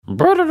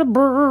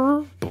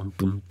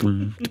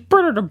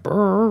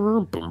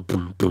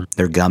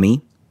They're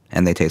gummy,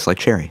 and they taste like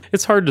cherry.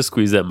 It's hard to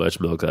squeeze that much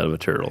milk out of a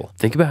turtle.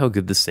 Think about how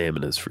good the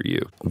salmon is for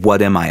you.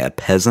 What am I, a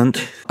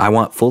peasant? I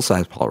want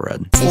full-size Paul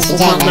Rudd. Sushi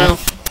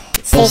jackknife.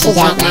 Sushi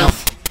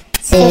jackknife.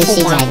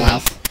 Sushi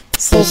jackknife.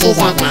 Sushi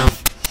jackknife.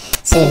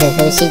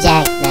 Sushi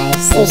jackknife.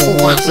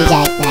 Sushi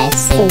jackknife.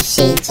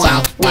 Sushi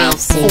jackknife.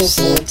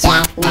 Sushi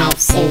jackknife.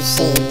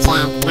 Sushi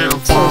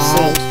jackknife. Sushi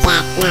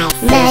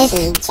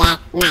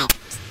jackknife.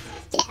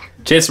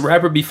 Chance the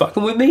Rapper be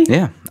fucking with me?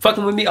 Yeah.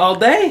 Fucking with me all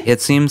day?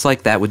 It seems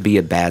like that would be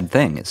a bad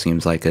thing. It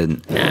seems like a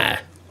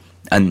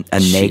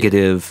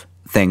negative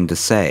thing to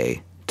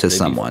say to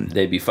someone.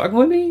 They'd be fucking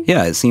with me?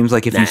 Yeah, it seems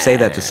like if you say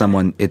that to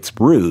someone, it's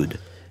rude.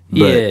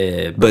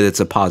 But, but it's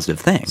a positive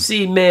thing.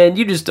 See, man,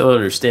 you just don't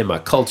understand my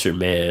culture,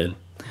 man.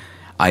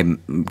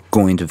 I'm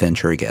going to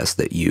venture a guess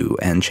that you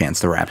and Chance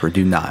the Rapper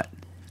do not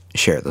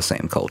share the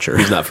same culture.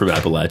 He's not from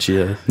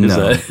Appalachia.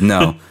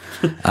 No.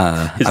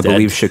 I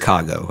believe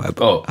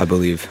Chicago. I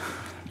believe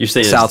you're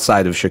saying south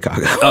side of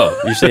Chicago. Oh,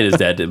 you're saying his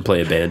dad didn't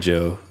play a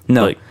banjo?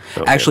 No. Okay.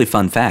 Actually,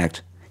 fun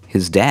fact,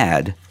 his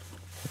dad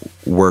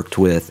worked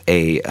with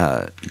a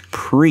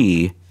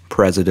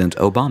pre-President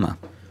Obama.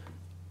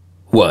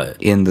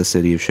 What? In the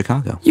city of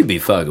Chicago. You be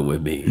fucking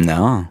with me.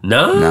 No.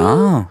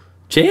 No?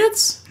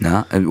 Chance?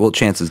 No. Well,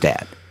 Chance's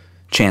dad.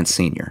 Chance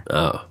Sr.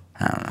 Oh.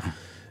 I don't know.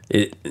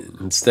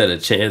 Instead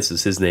of Chance,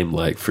 is his name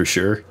like for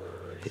sure?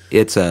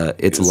 It's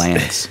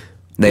Lance.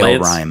 They all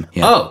rhyme.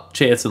 Yeah. Oh,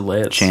 Chance and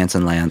Lance. Chance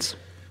and Lance.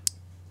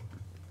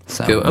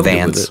 So, I'm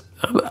Vance.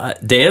 Good with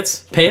it.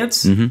 Dance?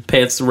 Pants? Mm-hmm.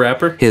 Pants the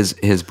Rapper?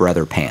 His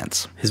brother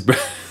Pants.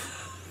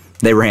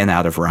 They ran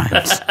out of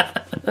rhymes.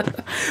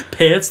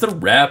 Pants the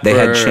Rapper. They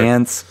had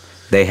Chance.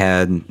 They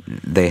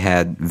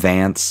had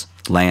Vance,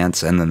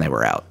 Lance, and then they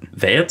were out.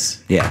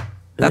 Vance? Yeah.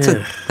 That's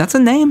a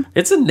name.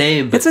 It's a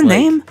name. It's a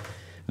name.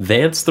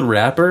 Vance the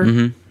Rapper?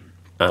 Mm-hmm.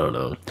 I don't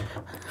know.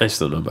 I just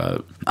don't know about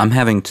it. I'm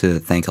having to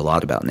think a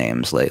lot about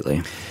names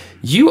lately.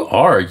 You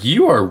are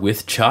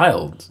with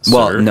child, sir.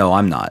 Well, no,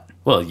 I'm not.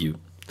 Well,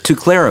 To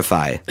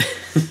clarify,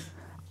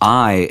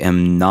 I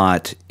am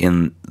not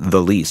in the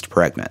least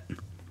pregnant.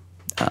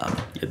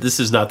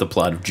 This is not the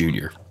plot of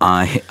Junior.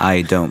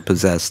 I don't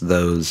possess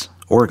those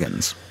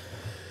organs.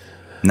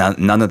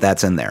 None of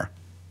that's in there.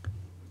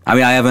 I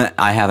mean,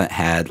 I haven't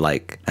had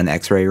like an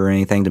X-ray or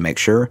anything to make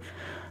sure,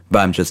 but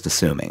I'm just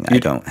assuming I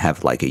don't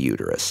have like a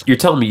uterus. You're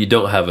telling me you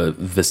don't have a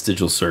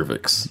vestigial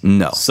cervix?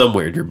 No,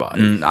 somewhere in your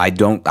body. I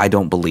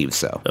don't believe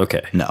so.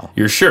 Okay, no,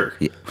 you're sure?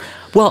 Yeah.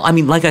 Well, I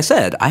mean, like I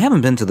said, I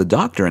haven't been to the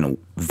doctor in a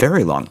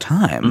very long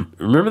time.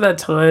 Remember that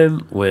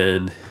time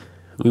when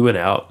we went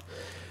out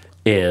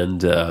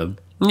and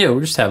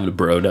we're just having a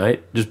bro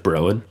night, just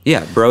broing.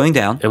 Yeah, broing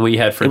down. And we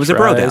had French fries. It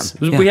was a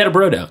bro down. We had a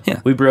bro down.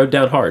 Yeah. We broed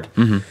down hard.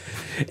 Mm-hmm.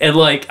 And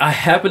like I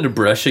happened to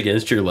brush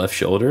against your left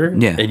shoulder,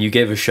 and you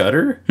gave a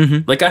shudder.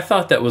 Mm-hmm. Like I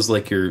thought that was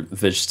like your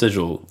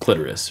vestigial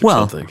clitoris or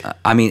something.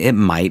 I mean, it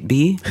might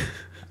be.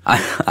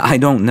 I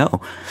don't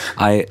know.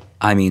 I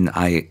mean,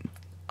 I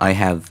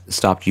have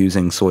stopped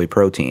using soy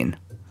protein.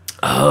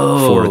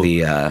 For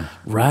the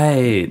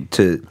right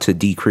to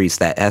decrease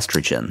that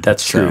estrogen.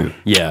 That's true.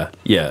 Yeah.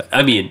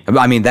 I mean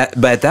that,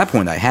 but at that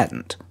point I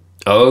hadn't.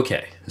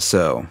 Okay.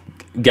 So,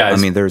 guys,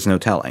 I mean, there's no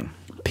telling.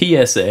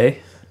 PSA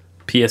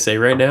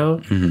right now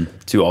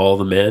to all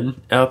the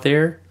men out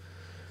there,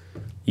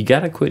 you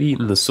gotta quit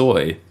eating the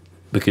soy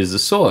because the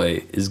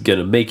soy is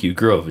gonna make you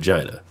grow a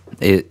vagina.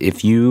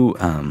 If you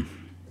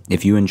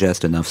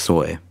ingest enough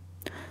soy,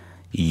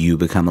 you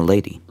become a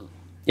lady.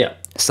 Yeah.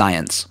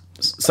 Science.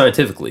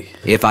 Scientifically.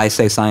 If I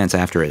say science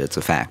after it, it's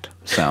a fact.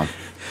 So,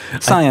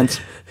 science.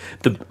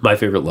 My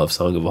favorite love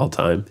song of all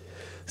time,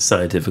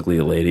 "Scientifically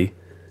a Lady,"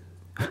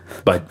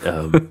 by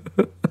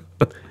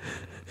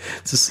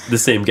it's the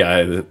same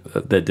guy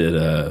that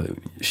did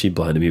 "She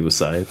Blinded Me with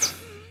Science."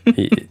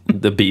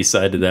 The B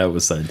side to that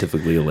was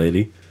 "Scientifically a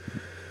Lady."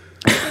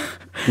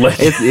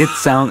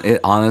 It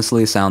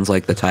honestly sounds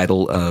like the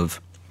title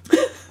of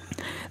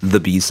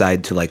the B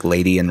side to like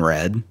 "Lady in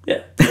Red."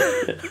 Yeah.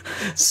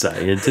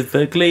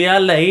 Scientifically a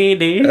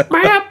lady.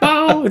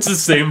 It's the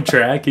same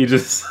track. He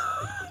just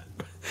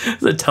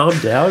is it Tom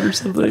Dowd or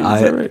something?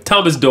 Is that right?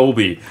 Thomas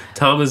Dolby.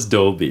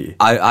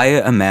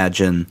 I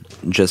imagine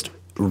just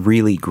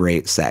really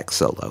great sax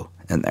solo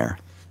in there.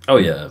 Oh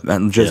yeah,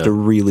 and just a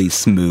really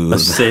smooth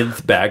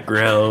synth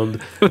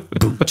background.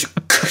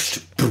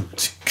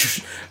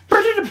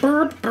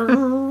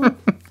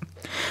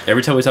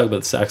 Every time we talk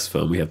about the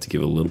saxophone, we have to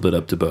give a little bit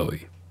up to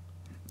Bowie.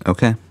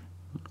 Okay.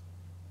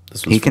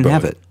 He can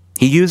have it.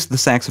 He used the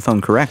saxophone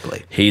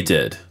correctly. He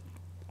did.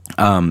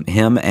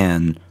 Him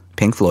and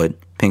Pink Floyd,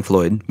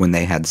 when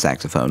they had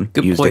saxophone,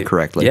 used it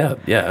correctly. Yeah,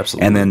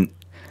 absolutely. And then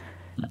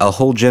a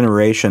whole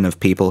generation of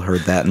people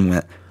heard that and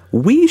went,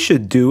 "We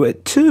should do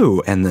it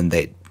too." And then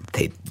they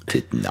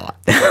did not.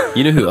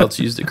 You know who else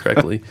used it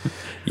correctly?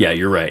 Yeah,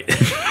 you're right.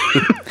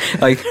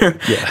 Like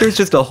there's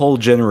just a whole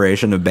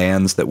generation of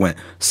bands that went,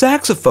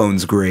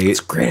 "Saxophone's great. It's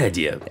a great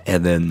idea."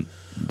 And then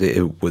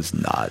It was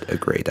not a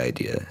great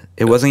idea.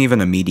 It wasn't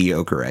even a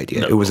mediocre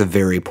idea. It was a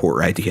very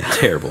poor idea.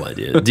 Terrible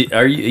idea.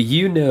 Are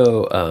you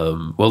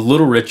well,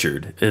 Little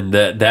Richard and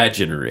that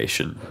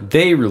generation,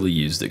 they really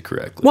used it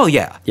correctly. Well,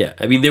 yeah. Yeah,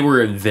 I mean, they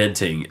were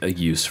inventing a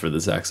use for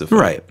the saxophone.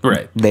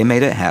 Right. They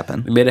made it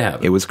happen.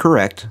 It was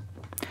correct.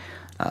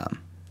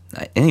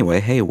 Anyway,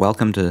 hey,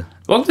 welcome to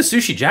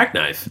Sushi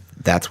Jackknife.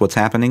 That's what's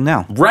happening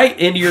now. Right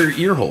into your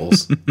ear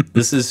holes.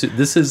 This is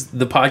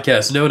the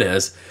podcast known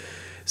as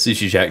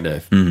Sushi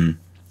Jackknife. Mm-hmm.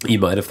 You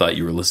might have thought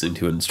you were listening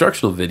to an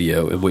instructional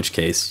video, in which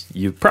case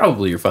you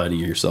probably are finding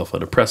yourself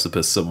on a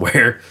precipice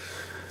somewhere.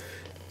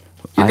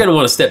 You're going to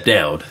want to step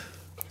down.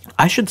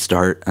 I should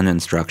start an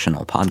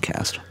instructional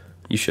podcast.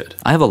 You should.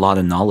 I have a lot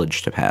of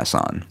knowledge to pass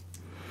on.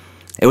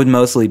 It would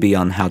mostly be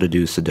on how to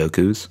do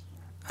Sudokus.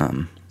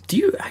 Do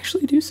you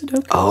actually do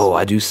Sudokus? Oh,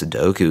 I do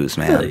Sudokus,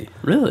 man.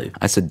 Really?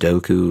 I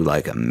Sudoku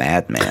like a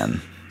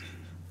madman.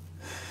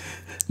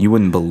 You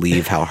wouldn't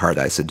believe how hard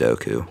I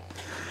Sudoku.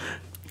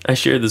 I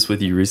shared this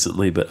with you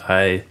recently, but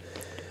I'm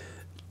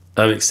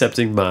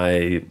accepting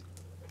my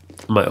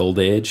old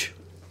age.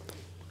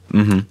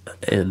 Mm-hmm.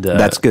 And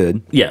that's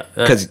good. Yeah,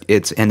 because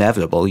it's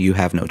inevitable. You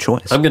have no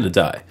choice. I'm going to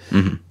die,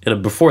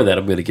 and before that,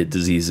 I'm going to get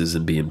diseases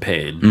and be in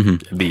pain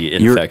and be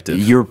infected.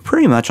 You're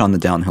pretty much on the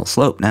downhill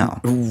slope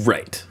now.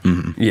 Right?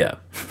 Yeah.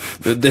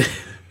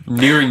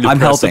 Nearing the I'm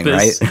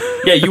precipice. helping,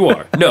 right? Yeah, you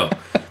are. No.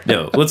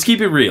 Let's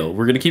keep it real.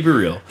 We're going to keep it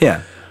real.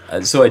 Yeah.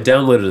 So I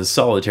downloaded a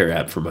solitaire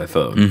app for my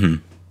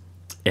phone,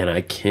 and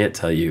I can't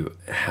tell you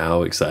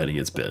how exciting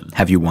it's been.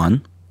 Have you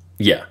won?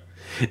 Yeah.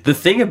 The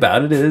thing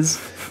about it is,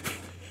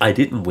 I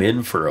didn't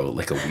win for a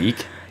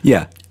week.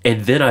 Yeah.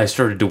 And then I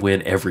started to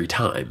win every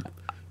time.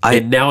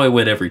 And now I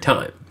win every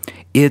time.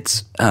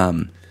 It's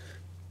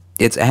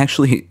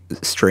actually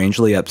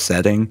strangely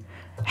upsetting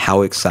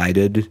how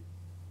excited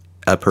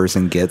a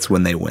person gets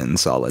when they win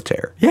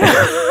solitaire. Yeah.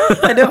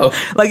 I know.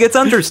 Like, it's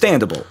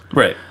understandable.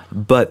 Right.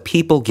 But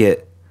people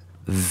get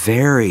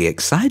very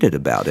excited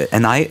about it.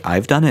 And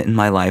I've done it in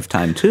my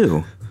lifetime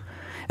too.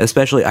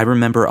 Especially, I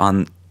remember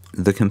on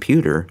the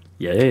computer,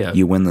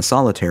 you win the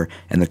solitaire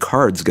and the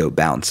cards go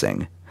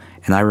bouncing.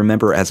 And I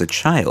remember as a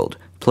child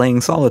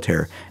playing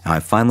solitaire, and I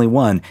finally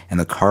won, and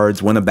the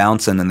cards went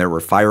a-bouncing, and there were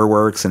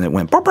fireworks, and it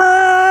went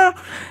bah-bah!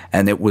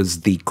 And it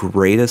was the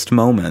greatest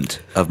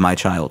moment of my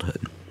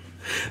childhood.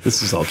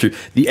 This is all true.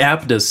 The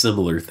app does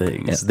similar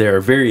things. Yeah. There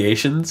are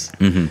variations.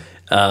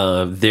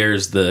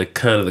 There's the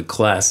kind of the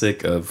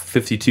classic of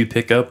 52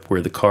 pickup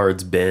where the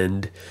cards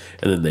bend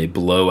and then they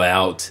blow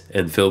out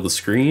and fill the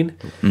screen.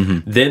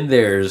 Then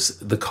there's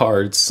the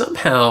cards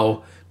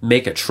somehow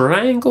make a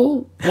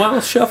triangle while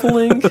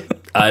shuffling.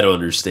 I don't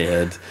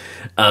understand.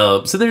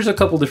 So there's a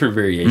couple different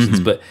variations,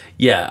 but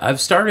yeah,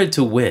 I've started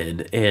to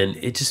win and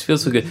it just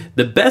feels so good.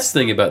 The best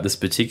thing about this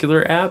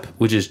particular app,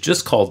 which is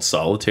just called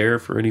Solitaire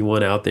for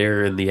anyone out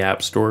there in the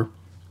App Store,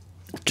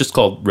 just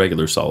called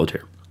regular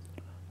Solitaire.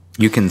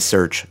 You can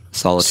search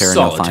solitaire and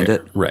you'll find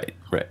it? Right.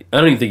 I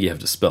don't even think you have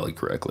to spell it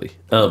correctly.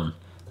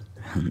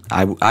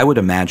 I would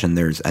imagine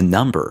there's a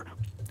number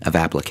of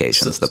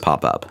applications that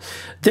pop up.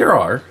 There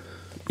are.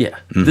 Yeah.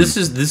 This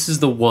is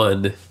the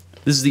one.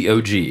 This is the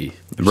OG.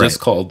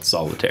 Just called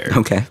Solitaire.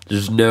 Okay.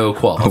 There's no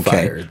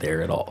qualifier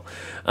there at all.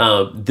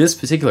 This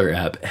particular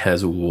app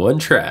has one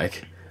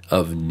track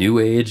of new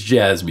age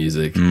jazz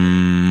music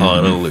on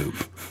a loop.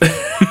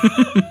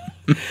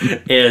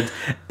 And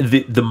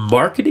the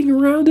marketing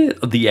around it,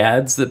 the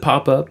ads that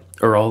pop up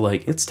are all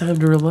like, it's time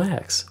to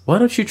relax. Why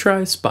don't you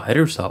try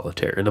Spider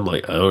Solitaire? And I'm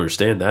like, I don't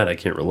understand that. I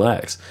can't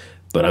relax.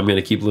 But I'm going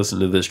to keep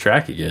listening to this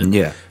track again.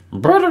 Yeah.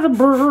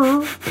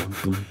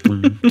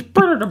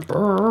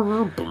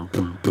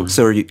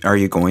 So are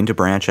you going to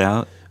branch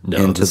out?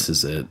 No, this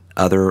is it.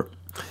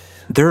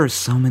 There are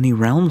so many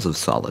realms of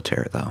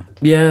solitaire, though.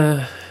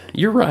 Yeah,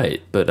 you're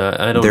right, but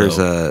I don't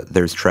know.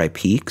 There's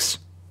Tri-Peaks.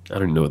 I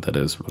don't even know what that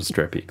is. What's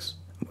Tri-Peaks?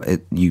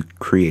 You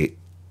create,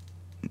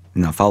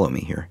 now follow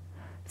me here,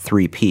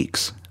 3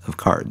 peaks of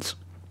cards.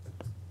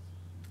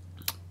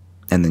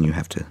 And then you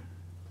have to,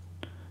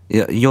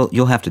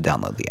 you'll have to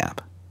download the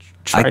app.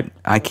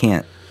 I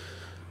can't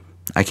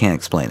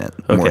explain it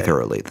more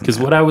thoroughly than that. Because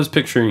what I was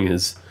picturing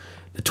is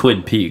the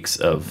Twin Peaks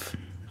of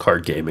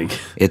card gaming.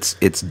 It's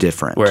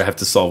different. Where I have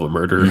to solve a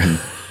murder.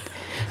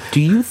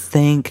 Do you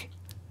think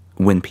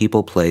when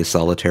people play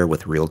solitaire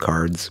with real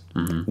cards,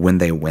 when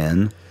they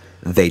win,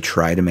 they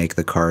try to make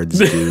the cards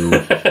do...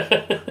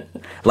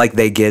 like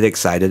they get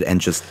excited and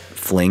just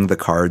fling the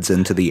cards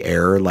into the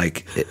air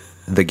like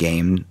the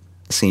game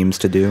seems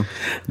to do?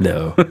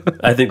 No.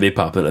 I think they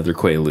pop another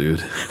Quaalude.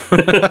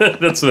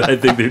 That's what I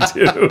think they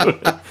do.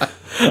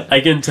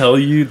 I can tell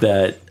you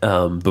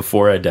that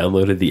before I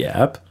downloaded the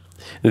app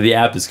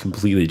has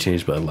completely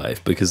changed my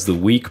life because the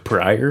week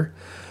prior,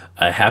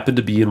 I happened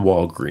to be in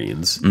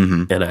Walgreens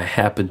and I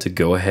happened to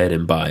go ahead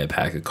and buy a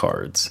pack of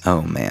cards.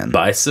 Oh, man.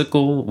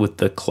 Bicycle with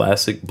the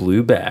classic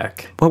blue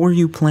back. What were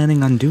you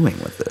planning on doing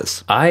with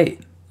this?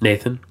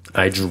 Nathan,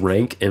 I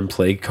drank and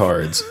played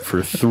cards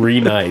for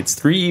 3 nights,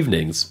 3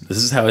 evenings. This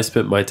is how I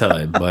spent my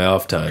time, my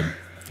off time,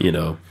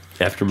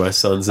 after my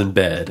son's in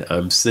bed,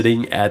 I'm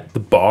sitting at the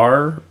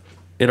bar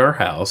in our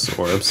house,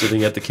 or I'm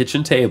sitting at the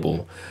kitchen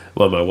table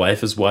while my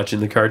wife is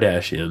watching the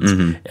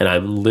Kardashians, and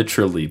I'm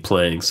literally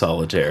playing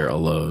solitaire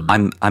alone.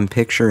 I'm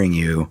picturing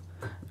you,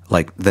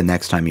 like, the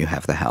next time you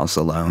have the house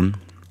alone,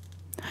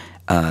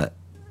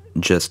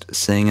 just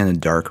sitting in a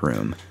dark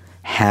room,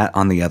 hat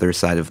on the other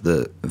side of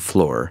the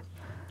floor,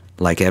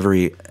 like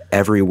every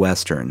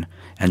Western,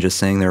 and just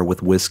sitting there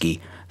with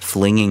whiskey,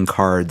 flinging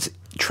cards,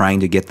 trying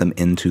to get them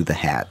into the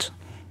hat.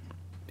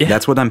 Yeah.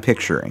 That's what I'm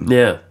picturing.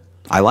 Yeah.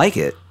 I like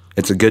it.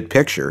 It's a good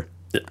picture.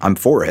 I'm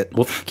for it.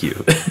 Well, thank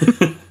you.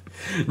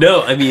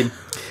 No, I mean,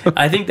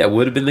 I think that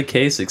would have been the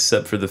case,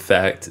 except for the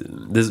fact,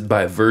 this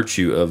by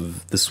virtue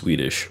of the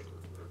Swedish.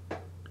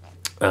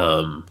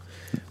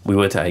 We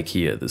went to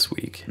IKEA this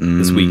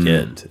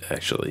weekend,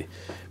 actually.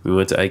 We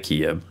went to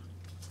IKEA.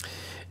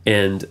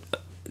 And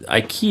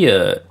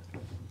IKEA,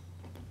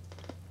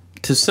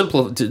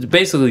 to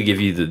basically give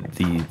you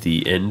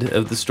the end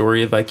of the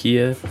story of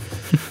IKEA,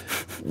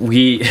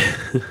 we,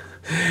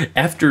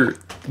 after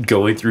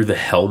going through the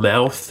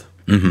hellmouth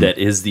that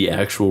is the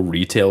actual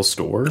retail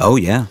store Oh,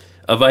 yeah.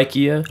 of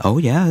IKEA, Oh,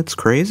 yeah. It's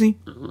crazy.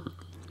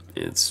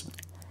 it's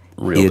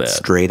real It's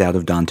bad. straight out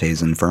of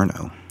Dante's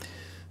Inferno.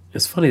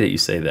 It's funny that you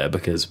say that,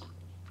 because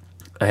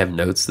I have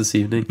notes this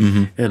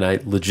evening, and I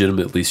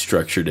legitimately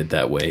structured it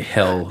that way: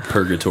 hell,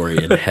 purgatory,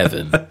 and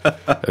heaven.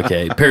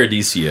 Okay,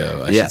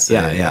 Paradiso, I Yeah, should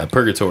say. yeah.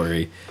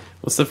 Purgatory.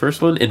 What's the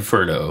first one?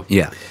 Inferno.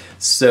 Yeah.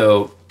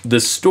 So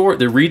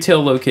the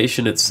retail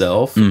location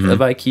itself of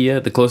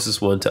IKEA, the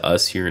closest one to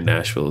us here in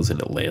Nashville is in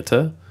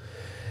Atlanta.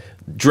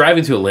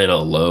 Driving to Atlanta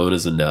alone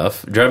is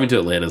enough. Driving to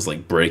Atlanta is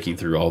like breaking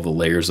through all the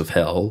layers of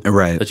hell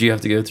Right. that you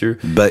have to go through.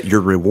 But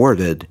you're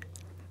rewarded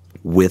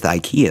with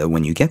IKEA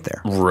when you get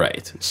there.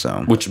 Right.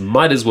 So- which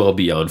might as well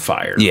be on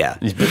fire. Yeah.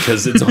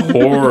 Because it's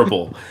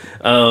horrible.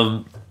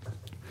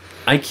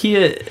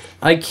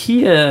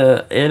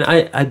 IKEA, and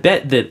I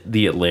bet that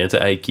the Atlanta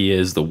IKEA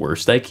is the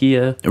worst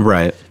IKEA,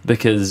 Right.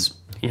 because,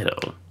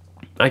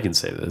 I can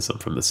say this, I'm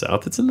from the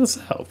South. It's in the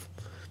South.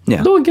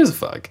 Yeah. No one gives a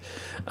fuck.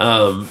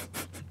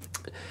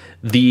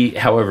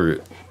 However,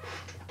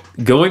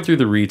 going through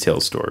the retail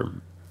store,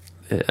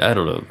 I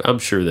don't know. I'm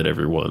sure that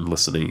everyone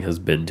listening has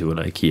been to an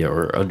IKEA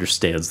or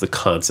understands the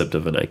concept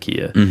of an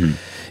IKEA.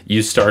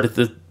 You start at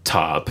the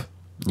top.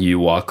 You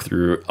walk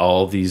through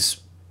all these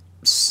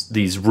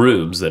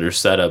rooms that are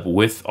set up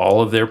with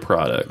all of their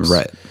products.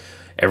 Right.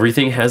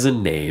 Everything has a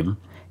name.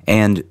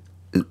 And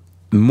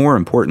more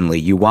importantly,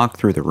 you walk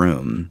through the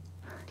room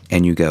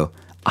and you go,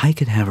 I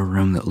could have a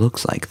room that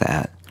looks like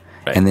that.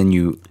 Right. And then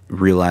you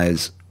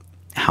realize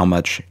how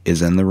much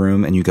is in the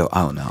room and you go,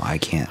 oh no, I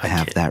can't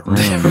have that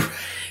room.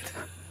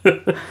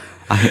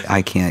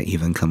 I can't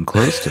even come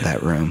close to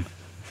that room.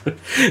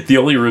 The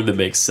only room that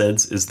makes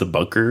sense is the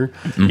bunker.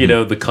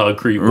 The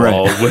concrete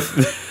wall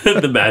with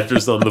the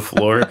mattress on the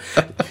floor.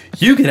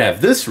 You could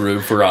have this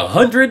room for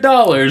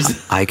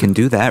 $100. I can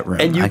do that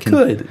room. And you I can,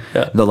 could.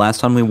 Yeah. The last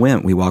time we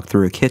went, we walked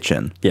through a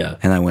kitchen. Yeah.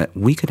 And I went,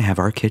 we could have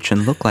our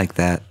kitchen look like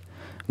that.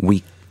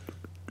 We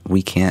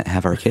can't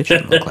have our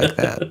kitchen look like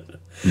that.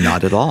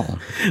 Not at all.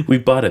 We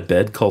bought a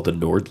bed called a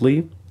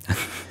Nordley.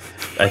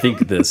 I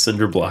think the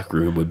cinder block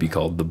room would be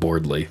called the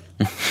Boardley.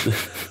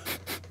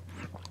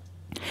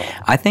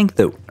 I think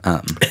that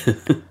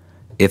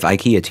if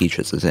IKEA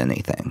teaches us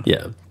anything,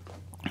 Yeah.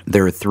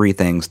 there are three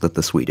things that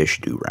the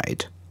Swedish do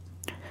right: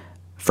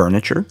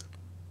 furniture,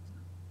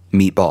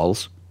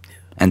 meatballs,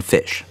 and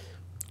fish.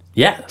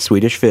 Yeah.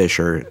 Swedish fish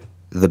are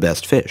the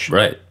best fish.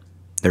 Right.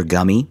 They're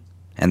gummy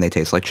and they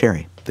taste like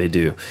cherry. They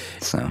do.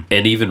 So,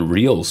 And even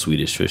real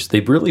Swedish fish, they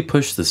really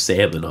push the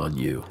salmon on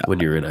you when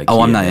you're in IKEA.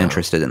 oh, I'm not now.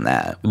 interested in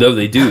that. No,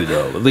 they do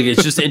though. Like,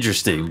 it's just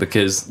interesting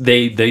because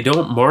they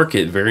don't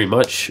market very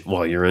much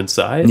while you're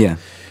inside. Yeah.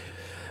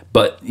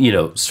 But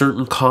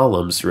certain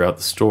columns throughout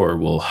the store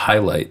will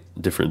highlight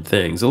different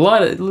things.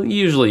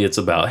 Usually it's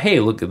about, hey,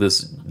 look at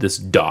this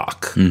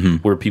dock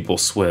where people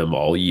swim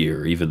all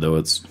year, even though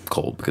it's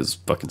cold because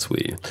it's fucking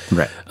Sweden.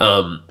 Right.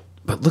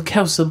 But look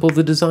how simple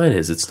the design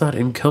is. It's not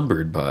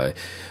encumbered by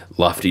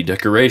lofty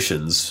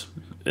decorations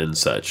and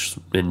such,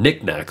 and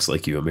knickknacks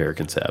like you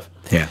Americans have.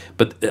 Yeah.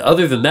 But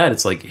other than that,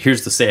 it's like,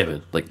 here's the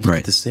salmon. Like, look Right.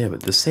 at the salmon.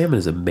 The salmon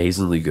is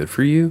amazingly good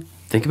for you.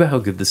 Think about how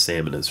good the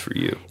salmon is for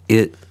you.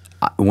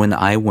 When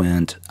I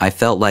went, I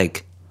felt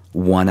like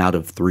 1 out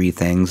of 3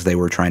 things they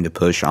were trying to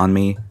push on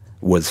me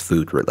was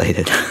food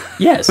related,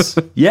 Yes.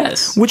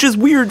 Yes. which is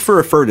weird for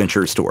a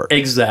furniture store.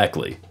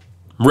 Exactly.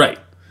 Right.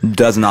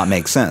 Does not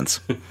make sense.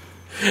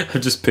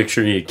 I'm just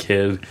picturing a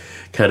kid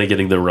kind of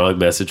getting the wrong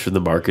message from the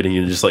marketing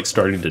and just like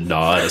starting to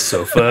gnaw at a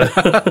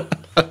sofa.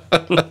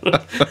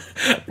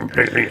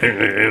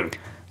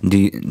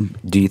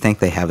 Do you think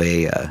they have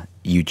a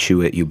you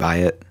chew it, you buy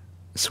it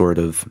sort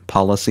of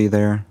policy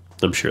there?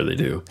 I'm sure they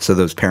do. So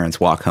those parents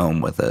walk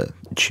home with a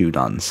chewed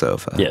on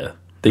sofa. Yeah.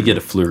 They get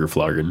a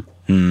Flugerflagen.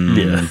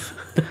 Yeah.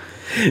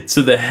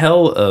 So the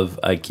hell of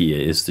IKEA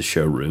is the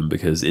showroom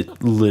because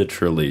it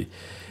literally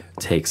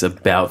takes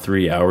about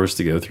 3 hours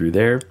to go through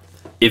there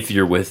if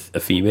you're with a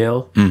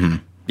female.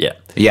 Yeah.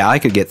 Yeah, I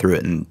could get through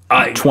it in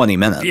 20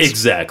 minutes.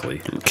 Exactly.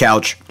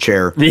 Couch,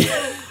 chair.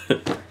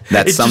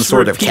 That's It some just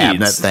sort of repeats.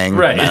 cabinet thing.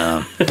 Right.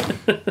 No.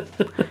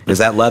 Is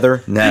that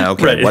leather? No,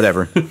 okay, Right.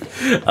 whatever.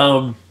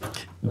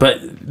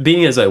 But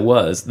being as I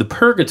was, the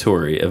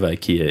purgatory of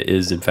IKEA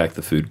is in fact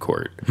the food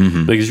court.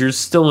 Because you're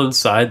still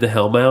inside the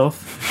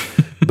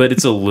hellmouth, but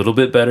it's a little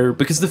bit better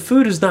because the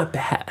food is not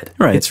bad.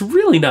 Right. It's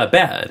really not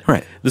bad.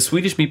 Right. The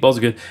Swedish meatballs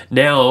are good.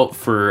 Now,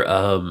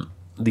 for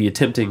the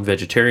attempting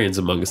vegetarians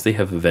among us, they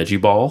have a veggie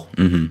ball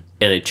and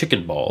a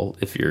chicken ball.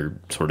 If you're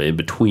sort of in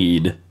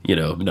between,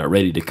 not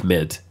ready to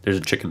commit, there's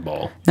a chicken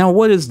ball. Now,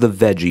 what is the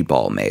veggie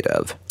ball made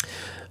of?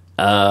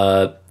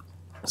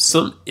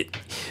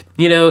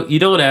 You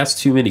don't ask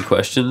too many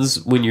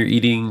questions when you're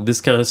eating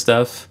this kind of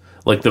stuff.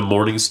 Like the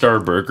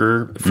Morningstar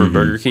burger from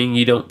Burger King,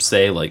 you don't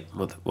say like,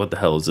 what the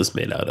hell is this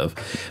made out of?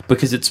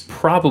 Because it's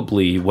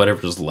probably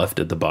whatever's left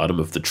at the bottom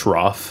of the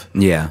trough.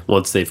 Yeah.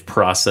 Once they've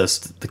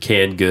processed the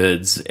canned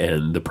goods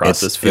and the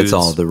processed foods. It's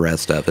all the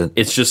rest of it.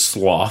 It's just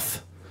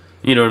sloth.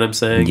 You know what I'm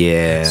saying?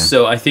 Yeah.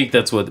 So I think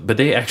that's what... But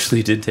they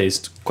actually did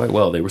taste quite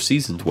well. They were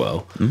seasoned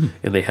well.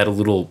 And they had a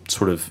little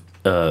sort of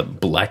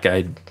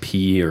black-eyed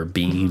pea or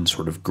bean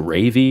sort of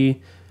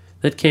gravy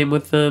that came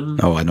with them.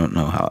 Oh, I don't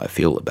know how I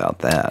feel about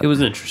that. It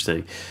was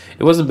interesting.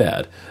 It wasn't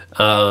bad.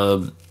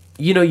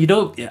 You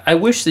don't... I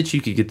wish that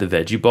you could get the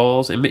veggie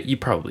balls. And you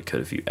probably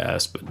could if you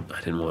asked, but I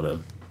didn't want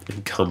to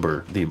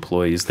encumber the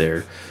employees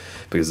there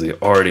because they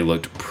already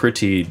looked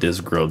pretty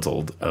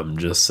disgruntled. I'm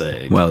just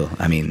saying. Well,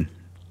 I mean,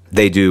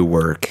 they do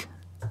work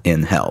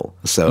in hell,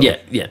 so...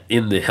 Yeah,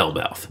 in the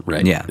hellmouth,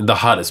 right? Yeah. The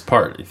hottest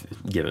part, if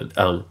given.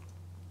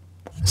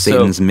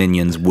 Satan's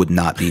minions would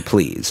not be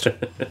pleased.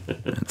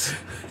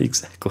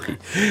 Exactly.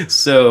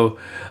 So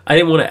I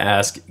didn't want to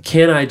ask,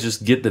 can I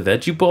just get the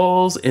veggie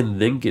balls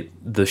and then get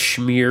the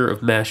schmear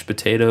of mashed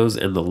potatoes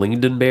and the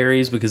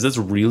lingonberries? Because that's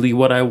really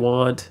what I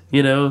want,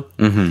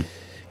 Mm-hmm.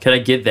 Can I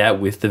get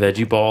that with the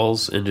veggie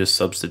balls and just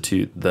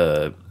substitute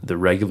the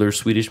regular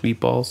Swedish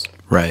meatballs?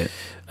 Right.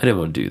 I didn't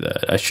want to do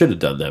that. I should have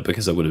done that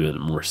because I would have been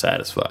more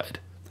satisfied.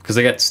 Because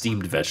I got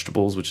steamed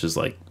vegetables, which is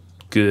like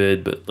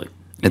good, but like...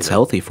 It's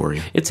healthy for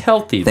you. It's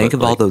healthy. Think but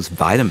of all those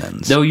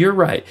vitamins. No, you're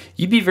right.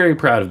 You'd be very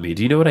proud of me.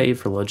 Do you know what I ate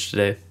for lunch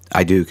today?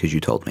 I do, because you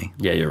told me.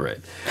 Yeah, you're right.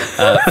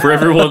 For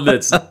everyone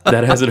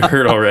that hasn't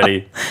heard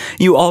already.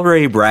 You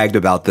already bragged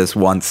about this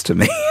once to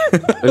me.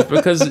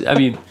 Because, I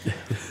mean...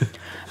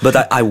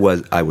 But I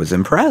was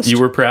impressed. You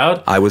were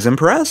proud? I was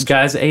impressed.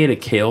 Guys, I ate a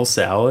kale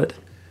salad.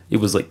 It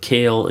was like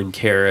kale and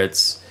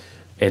carrots.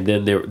 And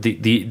then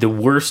the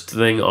worst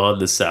thing on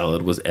the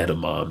salad was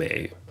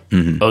edamame.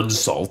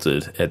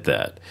 Unsalted at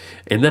that.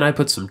 And then I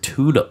put some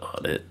tuna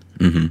on it.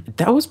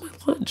 That was my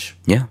lunch.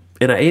 Yeah.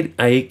 And I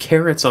ate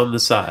carrots on the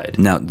side.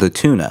 Now, the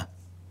tuna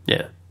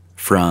Yeah.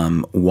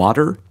 from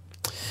water?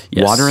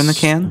 Yes. Water in the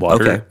can?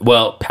 Water. Okay.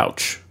 Well,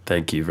 pouch.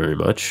 Thank you very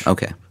much.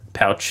 Okay.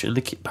 Pouch in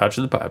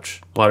the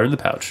pouch. Water in the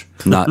pouch.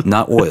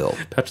 Not oil.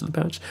 Pouch in the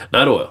pouch.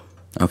 Not oil.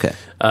 Okay.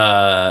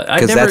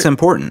 Because That's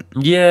important.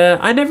 Yeah,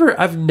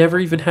 I've never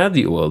even had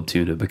the oiled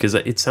tuna because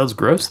it sounds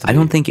gross to me. I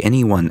don't think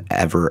anyone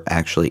ever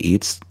actually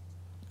eats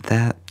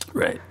that.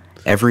 Right.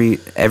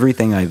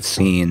 Everything I've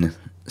seen.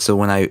 So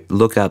when I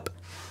look up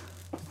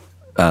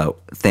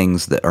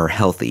things that are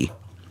healthy,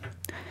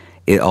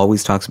 it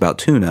always talks about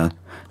tuna,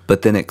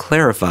 but then it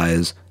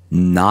clarifies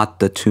not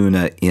the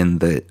tuna in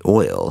the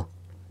oil.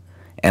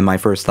 And my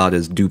first thought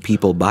is, do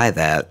people buy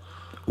that?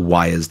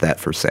 Why is that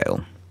for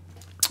sale?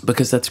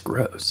 Because that's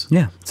gross.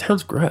 Yeah. It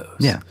sounds gross.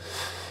 Yeah.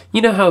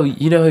 You know how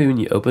when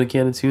you open a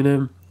can of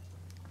tuna,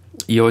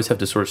 you always have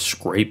to sort of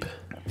scrape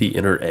the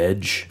inner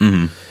edge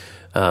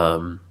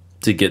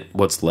to get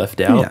what's left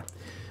out? Yeah.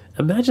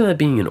 Imagine that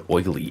being an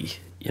oily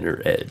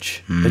inner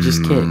edge. I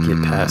just can't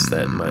get past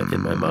that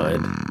in my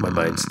mind, my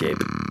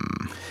mindscape.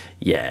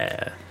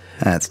 Yeah.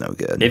 That's no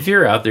good. If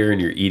you're out there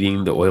and you're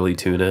eating the oily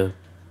tuna,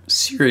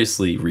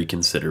 seriously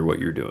reconsider what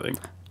you're doing.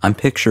 I'm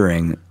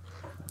picturing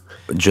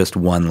just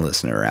one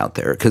listener out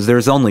there, because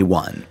there's only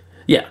one,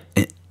 Yeah.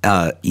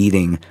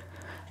 eating,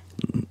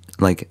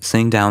 like,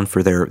 sitting down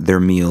for their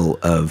meal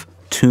of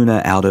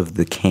tuna out of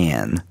the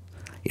can.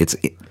 It's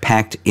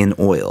packed in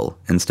oil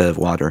instead of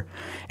water.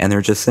 And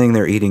they're just sitting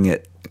there eating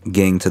it,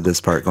 getting to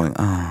this part going,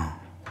 oh,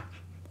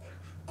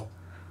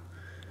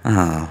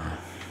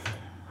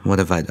 what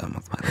have I done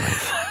with my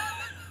life?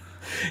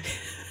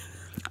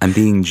 I'm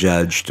being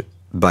judged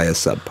by a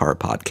subpar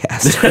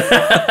podcast.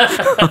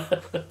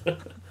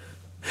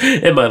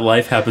 And my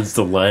life happens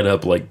to line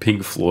up like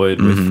Pink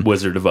Floyd with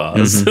Wizard of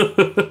Oz.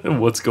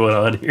 What's going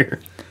on here?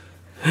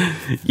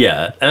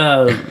 Yeah.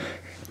 I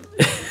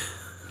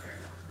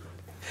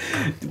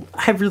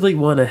really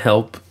want to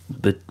help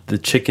the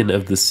Chicken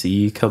of the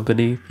Sea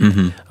company.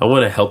 I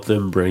want to help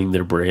them bring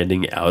their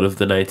branding out of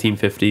the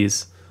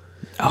 1950s.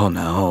 Oh,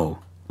 no.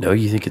 No,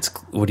 you think it's...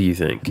 What do you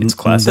think? It's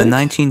classic? The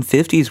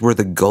 1950s were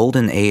the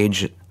golden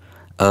age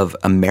of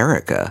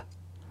America.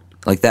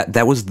 Like,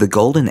 that was the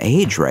golden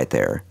age right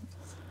there.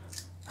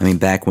 I mean,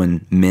 back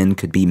when men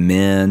could be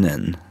men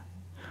and,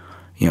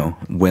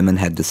 women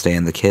had to stay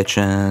in the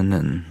kitchen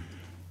and...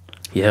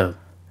 Yeah.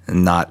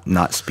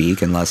 not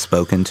speak unless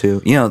spoken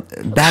to. You know,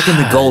 back in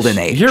the golden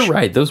age. You're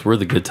right. Those were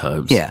the good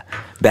times. Yeah,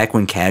 back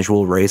when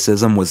casual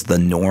racism was the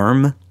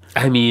norm.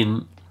 I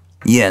mean,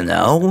 You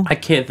know, I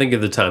can't think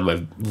of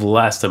the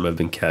last time I've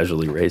been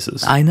casually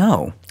racist. I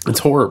know. It's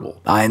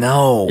horrible. I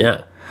know.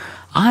 Yeah.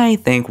 I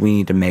think we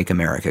need to make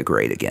America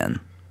great again.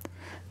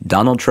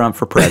 Donald Trump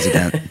for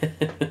president.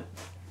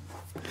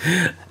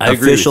 I agree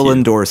with Official you.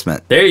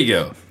 endorsement. There you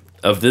go.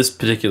 Of this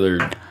particular.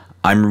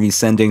 I'm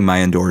rescinding my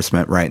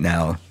endorsement right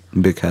now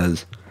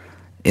because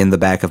in the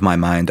back of my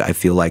mind, I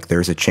feel like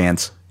there's a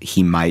chance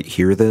he might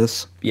hear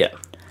this Yeah.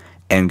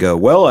 and go,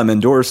 well, I'm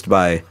endorsed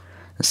by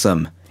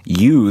some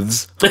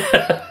youths.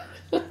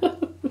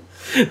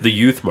 The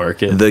youth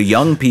market. The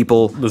young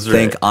people That's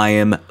think right. I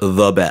am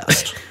the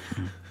best.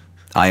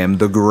 I am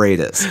the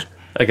greatest.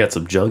 I got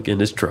some junk in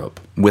his Trump.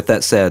 With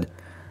that said,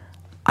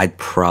 I'd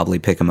probably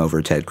pick him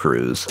over Ted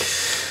Cruz.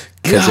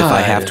 Because if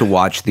I have to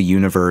watch the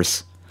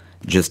universe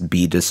just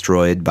be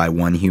destroyed by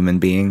one human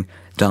being,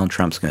 Donald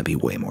Trump's going to be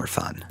way more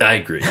fun. I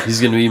agree.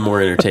 He's going to be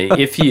more entertaining.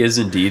 If he is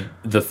indeed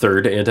the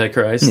third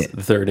Antichrist,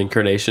 the third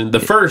incarnation. The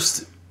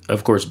first,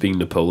 of course, being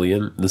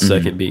Napoleon. The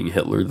second being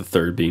Hitler. The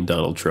third being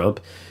Donald Trump.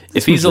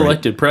 If he's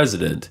elected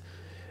president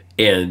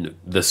and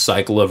the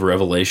cycle of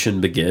revelation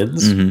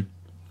begins,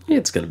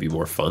 it's going to be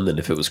more fun than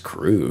if it was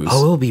Cruz.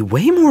 Oh, it'll be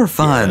way more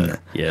fun.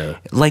 Yeah.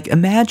 Like,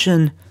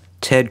 imagine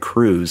Ted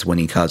Cruz when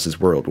he causes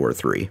World War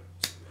III.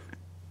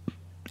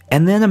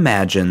 And then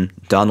imagine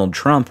Donald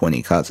Trump when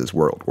he causes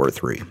World War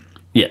III.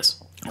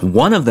 Yes.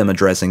 One of them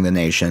addressing the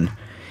nation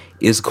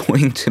is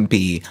going to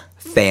be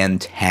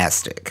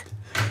fantastic.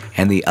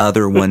 And the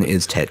other one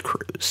is Ted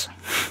Cruz.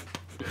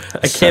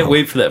 I can't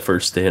wait for that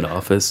first day in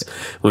office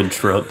when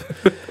Trump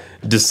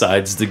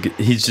decides to.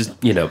 He's just,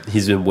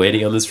 he's been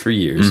waiting on this for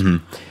years.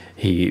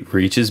 He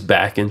reaches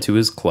back into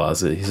his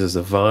closet. He says,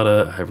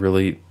 Ivana,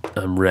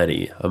 I'm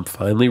ready. I'm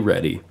finally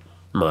ready.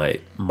 My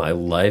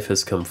life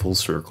has come full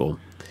circle.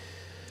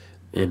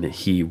 And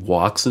he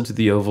walks into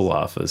the Oval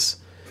Office,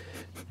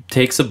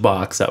 takes a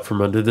box out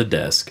from under the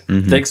desk,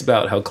 thinks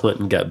about how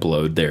Clinton got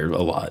blowed there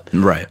a lot.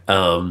 Right.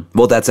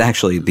 Well, that's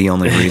actually the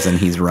only reason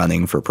he's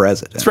running for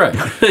president. That's right.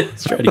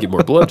 He's trying to get more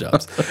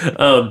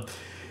blowjobs.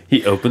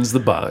 He opens the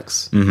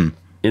box.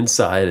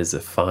 Inside is a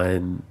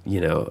fine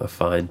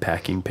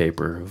packing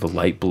paper of a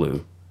light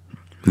blue.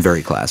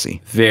 Very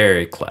classy.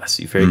 Very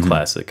classy, very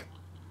classic.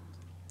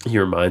 He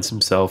reminds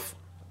himself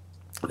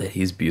that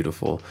he's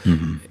beautiful.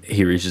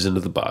 He reaches into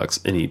the box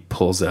and he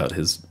pulls out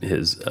his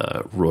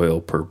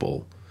royal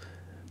purple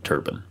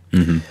turban.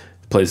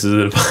 Places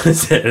it upon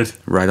his head.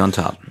 Right on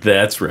top.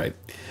 That's right.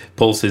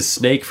 Pulls his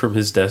snake from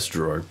his desk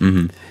drawer.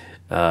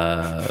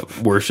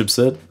 Worships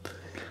it.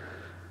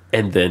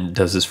 And then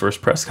does his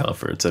first press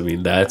conference. I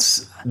mean,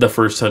 that's the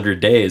first 100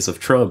 days of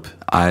Trump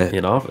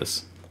in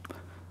office.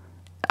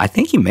 I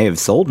think he may have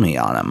sold me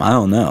on him. I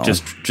don't know.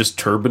 Just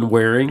turban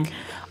wearing.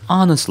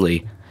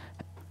 Honestly,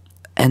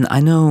 and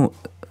I know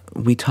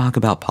we talk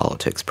about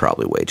politics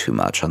probably way too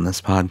much on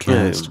this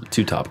podcast,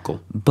 Too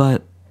topical.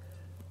 but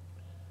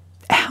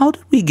how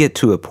did we get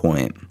to a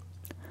point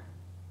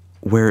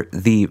where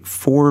the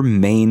four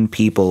main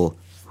people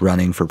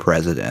running for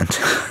president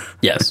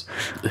Yes.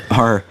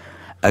 are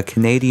a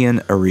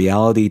Canadian, a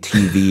reality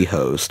TV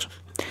host,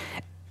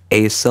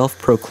 a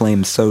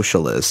self-proclaimed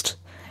socialist,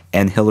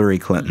 and Hillary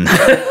Clinton?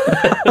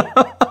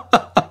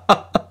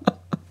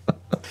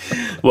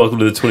 Welcome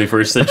to the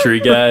 21st century,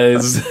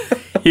 guys.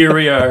 Here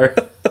we are.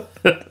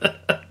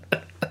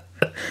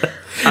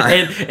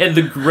 And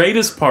the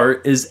greatest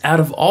part is, out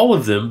of all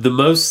of them, the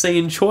most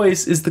sane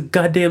choice is the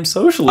goddamn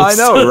socialist.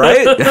 I know,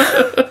 right?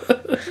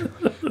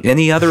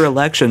 Any other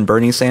election,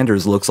 Bernie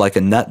Sanders looks like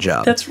a nut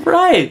job. That's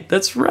right.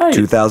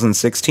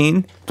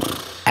 2016?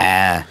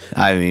 I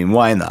mean,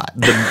 why not?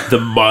 The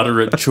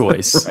moderate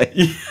choice.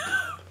 Right.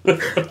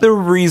 The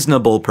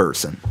reasonable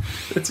person.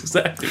 That's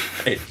exactly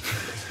right.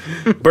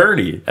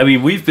 Bernie. I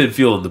mean, we've been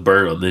feeling the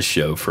burn on this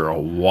show for a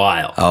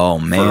while. Oh,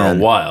 man. For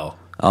a while.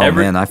 Oh,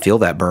 man, I feel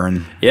that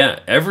burn. Yeah,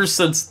 ever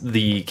since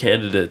the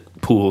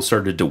candidate pool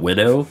started to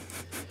winnow,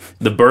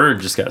 the burn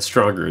just got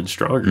stronger and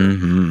stronger.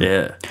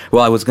 Yeah.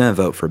 Well, I was going to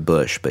vote for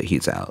Bush, but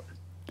he's out.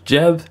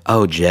 Jeb?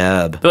 Oh,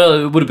 Jeb. Well,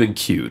 it would have been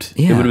cute.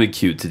 Yeah. It would have been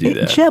cute to do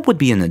that. Jeb would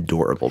be an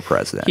adorable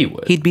president. He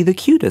would. He'd be the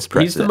cutest He's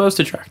president. the most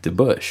attractive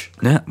Bush.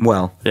 Yeah,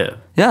 well, Yeah.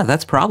 yeah,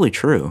 that's probably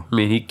true. I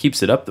mean, he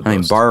keeps it up the I mean,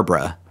 most.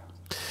 Barbara,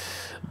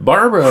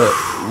 Barbara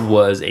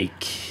was a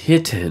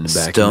kitten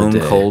back in Stone the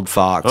day. Cold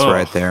Fox Oh,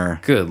 right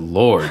there. Good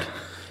Lord.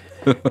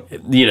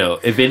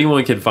 If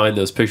anyone can find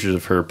those pictures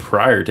of her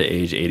prior to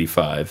age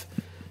 85,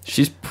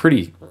 she's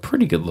pretty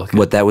good looking.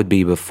 What, that would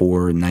be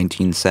before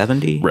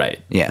 1970? Right.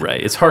 Yeah.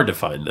 Right. It's hard to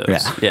find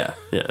those. Yeah.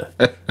 Yeah.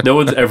 No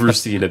one's ever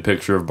seen a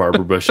picture of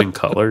Barbara Bush in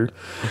color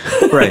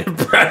Right.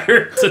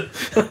 prior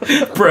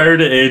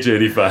to age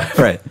 85.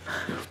 Right.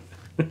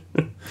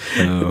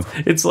 Oh.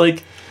 It's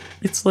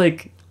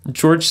like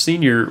George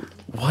Sr.,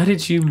 why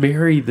did you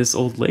marry this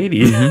old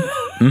lady?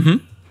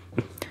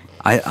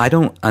 I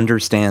don't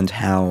understand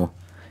how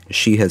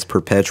she has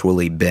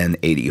perpetually been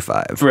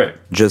 85. Right.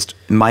 Just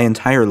my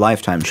entire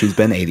lifetime, she's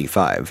been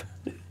 85.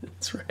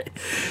 That's right.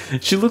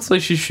 She looks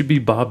like she should be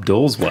Bob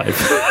Dole's wife.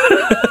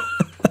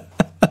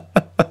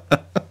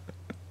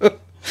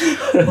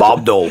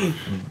 Bob Dole.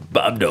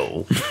 Bob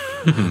Dole.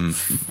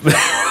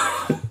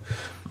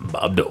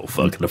 Bob Dole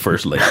fucking the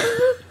first lady.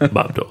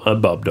 Bob Dole. I'm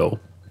Bob Dole.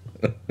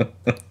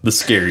 The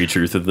scary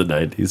truth of the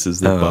 90s is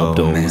that Bob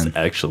Dole was man.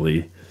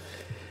 actually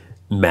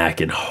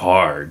macking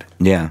hard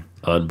Yeah.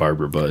 on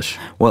Barbara Bush.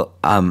 Well,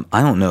 I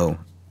don't know.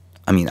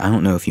 I mean, I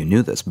don't know if you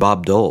knew this.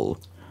 Bob Dole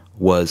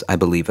was, I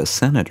believe, a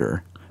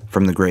senator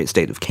from the great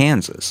state of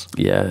Kansas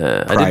Yeah, I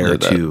didn't prior know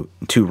that.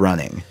 to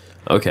running.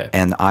 Okay.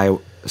 And I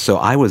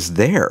was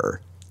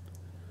there.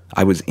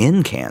 I was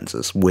in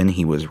Kansas when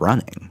he was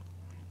running.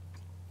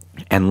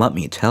 And let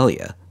me tell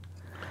you,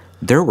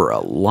 there were a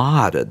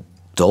lot of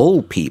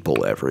Dole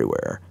people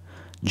everywhere.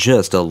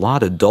 Just a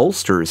lot of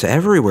Dolsters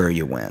everywhere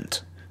you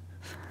went.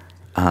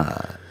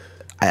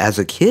 As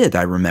a kid,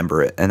 I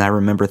remember it, and I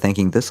remember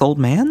thinking, this old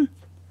man?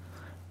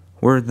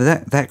 We're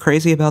that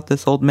crazy about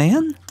this old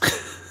man?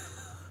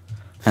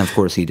 And of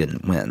course, he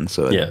didn't win,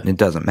 so it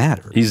doesn't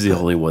matter. He's the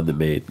only one that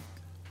made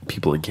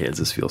people in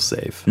Kansas feel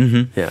safe.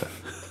 Mm-hmm. Yeah.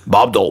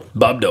 Bob Dole.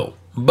 Bob Dole.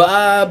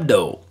 Bob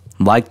Dole.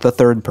 Like the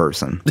third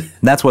person.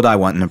 That's what I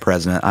want in a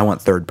president. I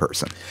want third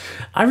person.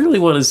 I really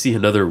want to see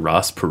another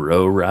Ross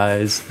Perot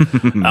rise.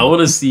 I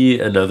want to see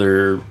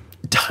another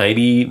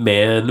tiny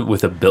man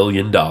with $1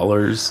 billion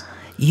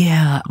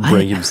Yeah.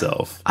 bring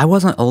himself. I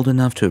wasn't old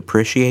enough to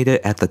appreciate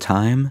it at the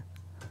time.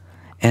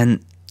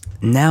 And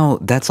now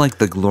that's like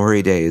the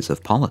glory days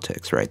of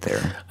politics right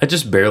there. I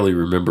just barely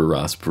remember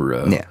Ross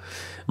Perot. Yeah.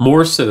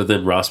 More so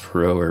than Ross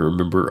Perot, I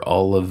remember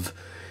all of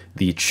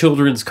the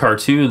children's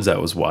cartoons I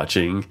was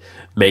watching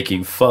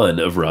making fun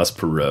of Ross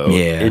Perot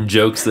in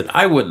jokes that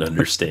I wouldn't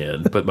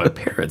understand, but my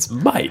parents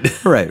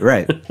might.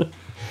 Right.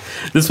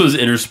 This was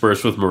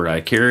interspersed with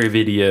Mariah Carey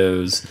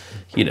videos.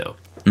 You know,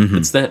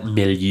 it's that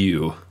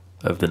milieu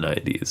of the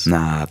 90s.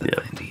 Nah, the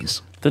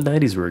 90s. The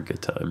 90s were a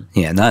good time.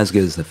 Yeah, not as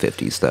good as the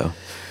 50s, though.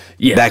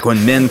 Yeah. Back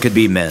when men could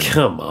be men.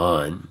 Come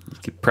on. You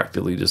could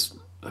practically just,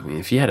 I mean,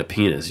 if you had a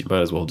penis, you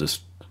might as well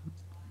just,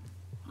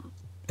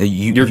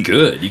 you're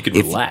good. You could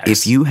relax.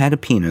 If you had a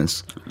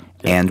penis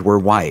and were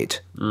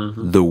white,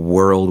 the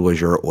world was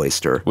your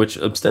oyster. Which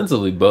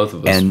ostensibly both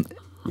of us.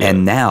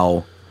 And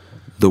now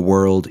the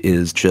world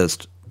is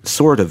just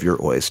sort of your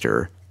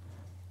oyster.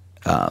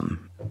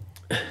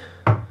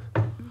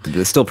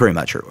 It's still pretty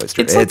much your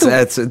oyster.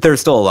 There's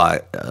still a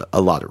lot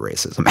of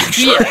racism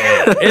actually.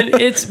 Yeah,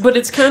 and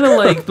it's kind of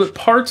like, but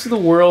parts of the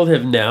world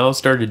have now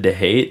started to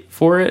hate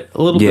for it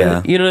a little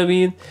bit. You know what I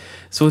mean?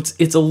 So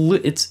it's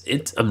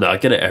I'm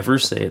not gonna ever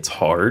say it's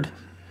hard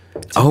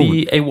to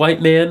be a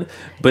white man,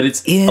 but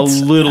it's a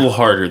little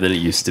harder than it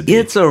used to be.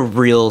 It's a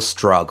real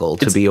struggle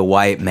to be a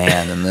white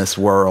man in this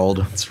world.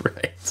 That's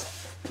right.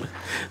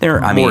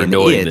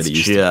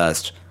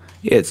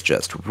 It's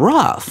just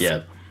rough.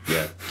 Yeah.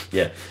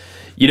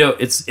 You know,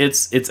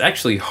 it's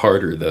actually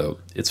harder though.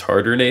 It's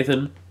harder,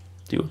 Nathan.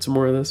 Do you want some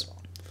more of this?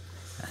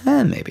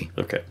 Maybe.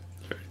 Okay.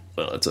 All right.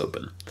 Well, it's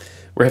open.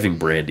 We're having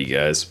brandy,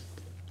 guys.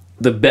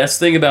 The best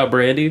thing about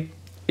brandy,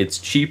 it's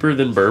cheaper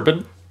than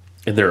bourbon,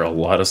 and there are a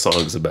lot of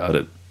songs about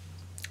it.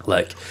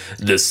 Like,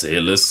 the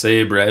sailors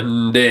say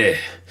brandy,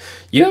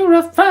 you're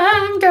a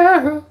fine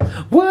girl,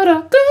 what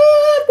a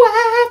good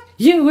wife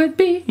you would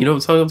be. You know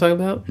what song I'm talking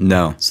about?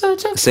 No.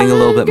 Such a Sing a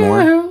little bit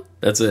more. girl.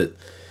 That's it.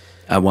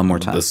 One more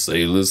time. The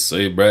sailors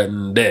say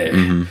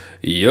brandy,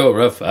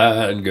 you're a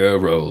fine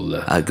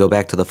girl. Go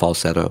back to the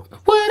falsetto.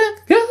 What a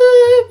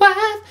good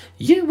wife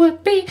you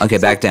would be. Okay,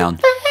 back down.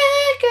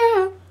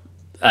 Girl.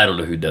 I don't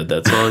know who did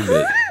that song,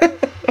 but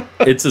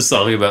it's a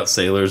song about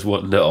sailors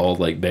wanting to all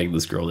like bang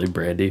this girl named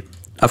Brandy.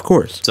 Of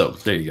course. So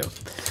there you go.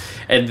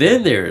 And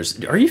then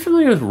are you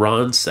familiar with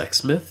Ron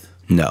Sexsmith?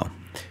 No.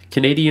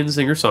 Canadian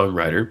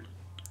singer-songwriter.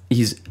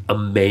 He's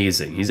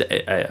amazing.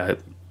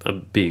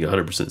 I'm being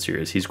 100%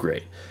 serious. He's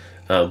great.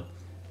 Ron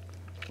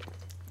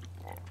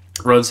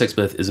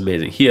Sexsmith is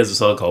amazing. He has a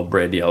song called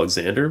Brandy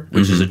Alexander,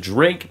 which is a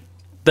drink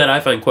that I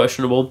find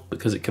questionable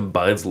because it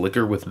combines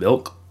liquor with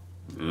milk.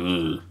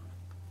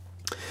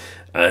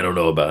 I don't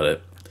know about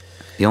it.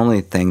 The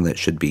only thing that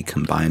should be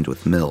combined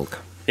with milk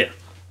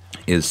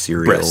is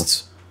cereal.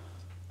 Breasts.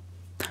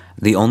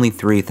 The only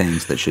three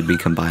things that should be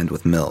combined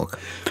with milk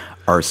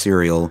are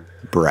cereal,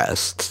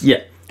 breasts,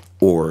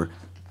 or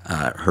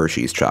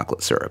Hershey's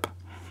chocolate syrup.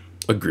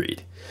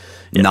 Agreed.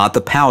 Not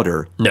the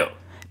powder. No.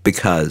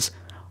 Because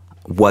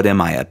what am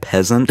I, a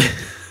peasant?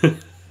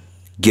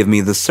 Give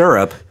me the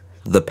syrup.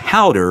 The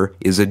powder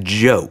is a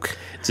joke.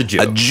 It's a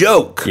joke. A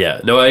joke.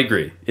 Yeah, no, I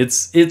agree.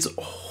 It's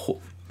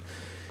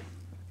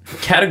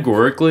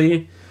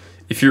categorically,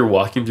 if you're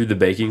walking through the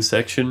baking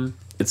section,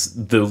 it's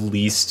the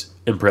least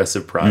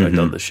impressive product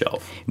on the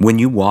shelf. When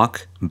you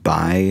walk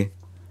by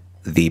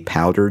the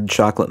powdered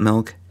chocolate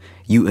milk,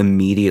 you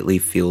immediately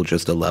feel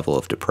just a level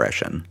of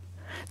depression.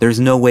 There's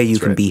no way you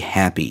can be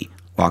happy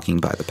walking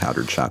by the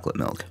powdered chocolate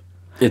milk.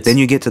 Then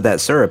you get to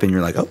that syrup and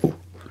you're like, oh,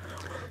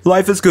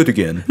 Life is good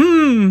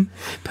again.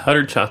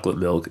 Powdered chocolate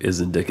milk is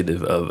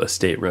indicative of a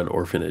state-run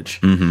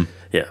orphanage. Mm-hmm.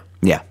 Yeah.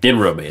 Yeah. In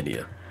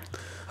Romania.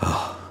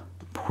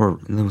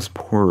 Those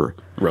poor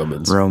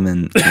Romans.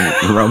 Roman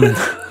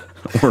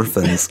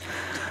orphans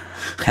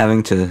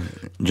having to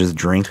just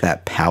drink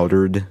that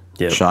powdered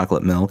Yep.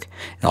 chocolate milk.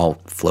 It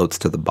all floats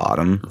to the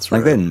bottom. That's Like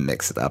right. they didn't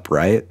mix it up,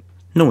 right?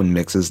 No one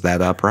mixes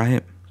that up,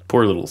 right?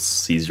 Poor little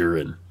Caesar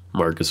and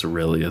Marcus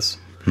Aurelius.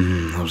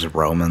 Those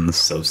Romans.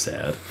 So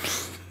sad.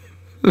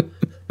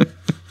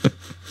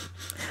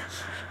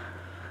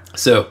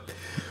 So,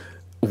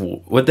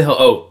 what the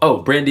hell? Oh,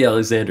 Brandy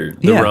Alexander,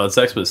 the Yeah. Ron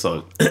Sexsmith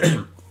song.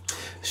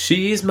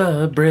 She's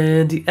my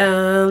Brandy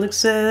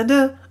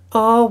Alexander,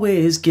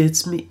 always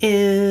gets me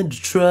into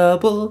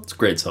trouble. It's a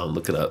great song.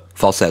 Look it up.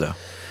 Falsetto.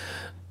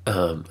 I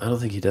don't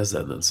think he does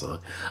that in that song.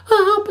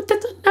 Oh, but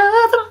that's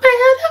another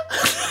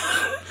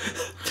matter.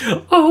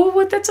 Oh,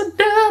 but that's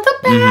another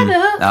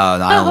matter. Oh,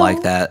 no, I don't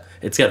like that.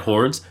 It's got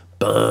horns.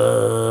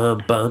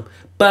 Bum, bum,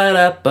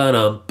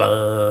 ba-da-ba-dum,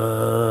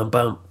 bum,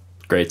 bum.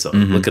 Great song.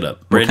 Look it up.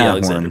 What Brandy kind of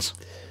Alexander. horns?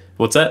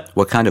 What's that?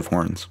 What kind of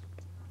horns?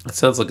 It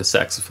sounds like a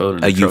saxophone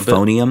and A a trumpet.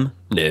 euphonium?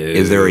 No.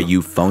 Is there a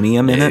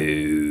euphonium in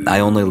it? I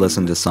only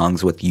listen to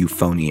songs with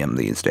euphonium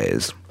these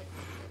days.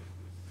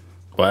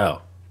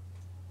 Wow.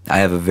 I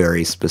have a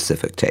very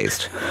specific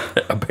taste.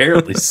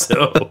 Apparently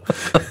so.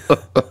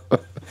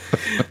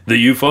 The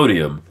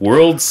euphonium,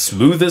 world's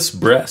smoothest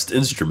brass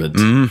instrument.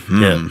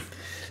 Yeah.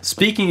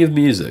 Speaking of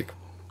music,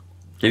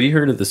 have you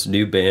heard of this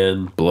new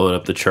band blowing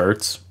up the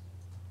charts?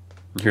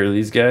 You heard of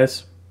these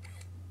guys?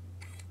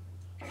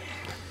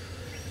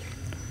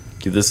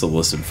 Give this a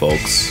listen,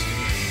 folks.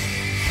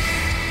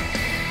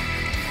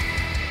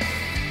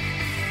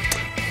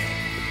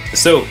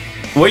 So,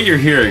 what you're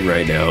hearing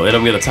right now, and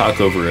I'm going to talk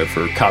over it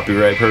for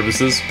copyright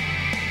purposes,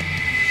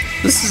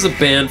 this is a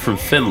band from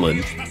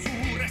Finland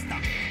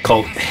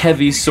called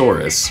Heavy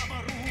Saurus.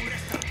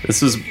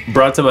 This was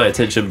brought to my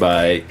attention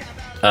by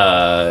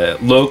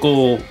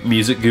local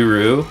music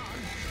guru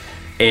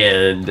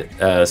and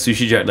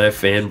Sushi Jackknife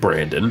fan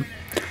Brandon.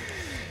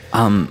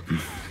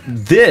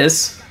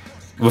 This,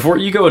 before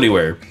you go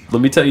anywhere,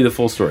 let me tell you the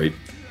full story.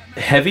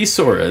 Heavy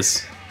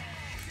Saurus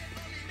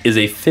is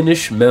a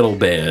Finnish metal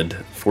band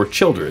for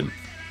children.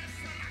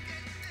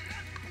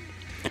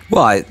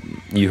 Well,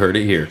 You heard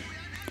it here.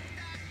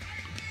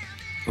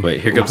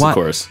 Wait, here comes the What?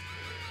 chorus.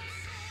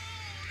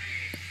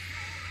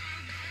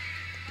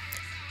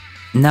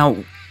 now,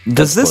 does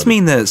That's this funny.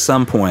 mean that at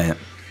some point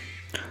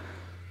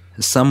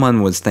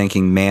someone was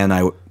thinking, man,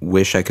 I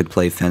wish I could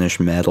play Finnish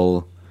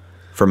metal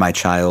for my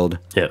child?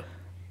 Yeah.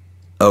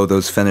 Oh,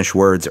 those Finnish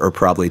words are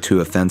probably too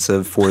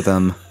offensive for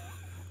them.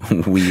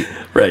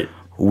 Right.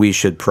 We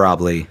should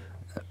probably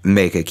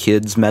make a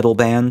kids metal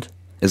band.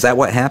 Is that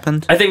what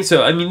happened? I think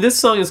so. I mean, this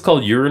song is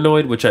called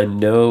Uranoid, which I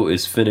know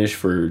is Finnish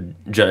for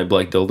giant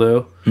black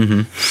dildo.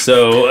 Mm-hmm.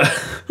 So,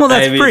 Well,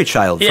 that's I mean, pretty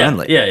child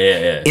friendly.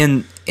 Yeah.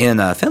 In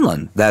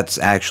Finland, that's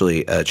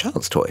actually a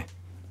child's toy.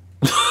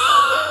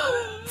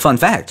 Fun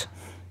fact.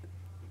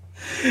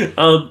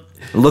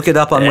 Look it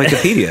up on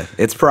Wikipedia.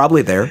 It's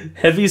probably there.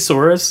 Heavy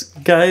Saurus,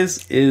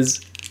 guys,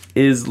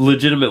 is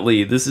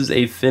legitimately, this is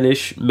a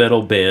Finnish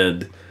metal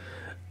band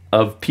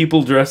of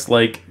people dressed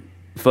like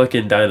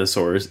fucking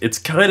dinosaurs. It's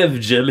kind of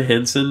Jim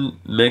Henson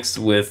mixed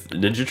with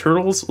Ninja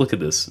Turtles. Look at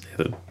this,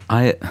 Nathan.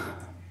 I'm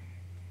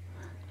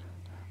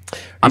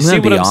You see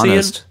going to what be I'm seeing?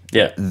 honest.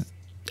 Yeah.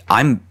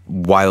 I'm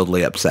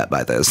wildly upset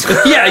by this.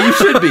 Yeah, you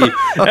should be.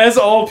 As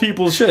all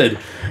people should.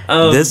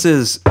 This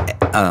is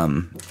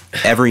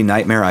every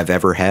nightmare I've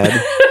ever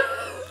had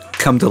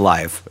come to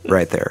life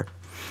right there.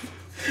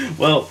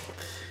 Well,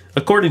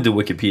 according to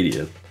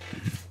Wikipedia,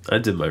 I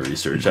did my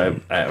research. I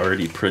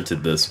already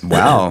printed this.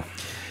 Wow.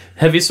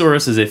 Heavy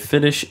Saurus is a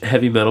Finnish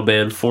heavy metal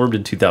band formed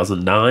in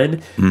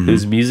 2009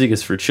 whose music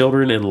is for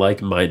children and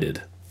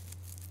like-minded.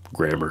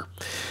 Grammar.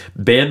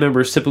 Band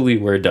members typically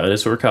wear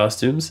dinosaur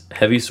costumes.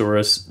 Heavy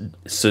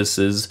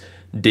Saurus's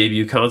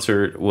debut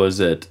concert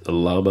was at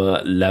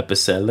Lama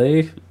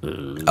Lapicelle.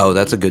 Oh,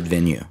 that's a good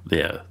venue.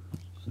 Yeah.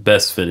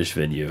 Best Finnish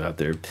venue out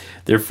there.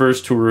 Their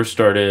first tour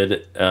started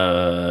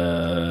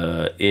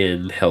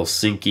in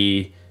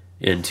Helsinki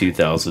in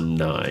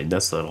 2009.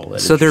 That's not all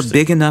that So they're interesting.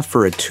 big enough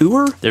for a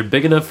tour, They're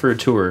big enough for a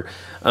tour.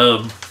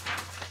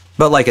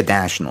 but like a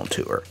national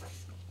tour.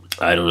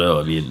 I don't know.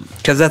 I mean,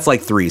 Because that's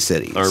like 3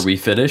 cities. are we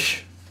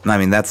Finnish? I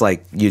mean, that's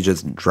like you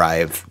just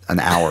drive an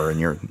hour and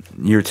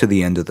you're to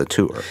the end of the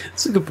tour.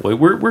 That's a good point.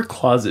 We're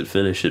closet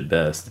Finnish at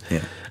best.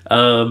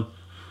 Yeah.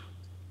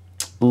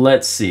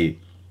 Let's see.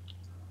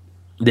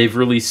 They've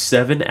released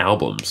 7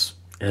 albums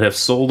and have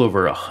sold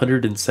over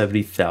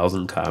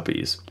 170,000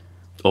 copies.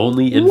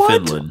 Only in What?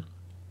 Finland.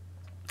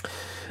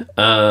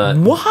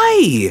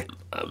 Why?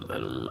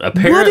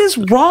 Apparently, What is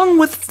wrong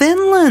with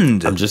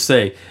Finland? I'm just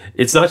saying,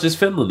 it's not just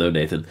Finland though,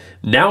 Nathan.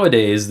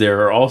 Nowadays,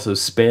 there are also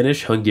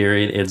Spanish,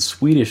 Hungarian, and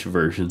Swedish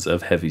versions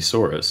of Heavy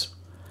Saurus.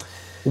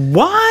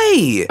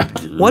 Why?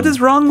 What is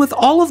wrong with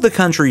all of the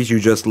countries you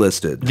just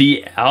listed?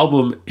 The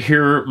album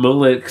Here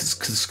Molek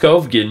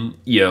Skovgin,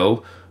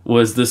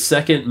 was the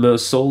second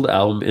most sold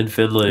album in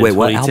Finland Wait, in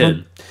what 2010.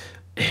 album?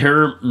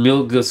 Herr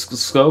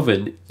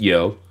Milgoskoven,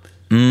 yo.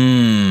 You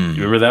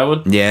remember that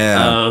one?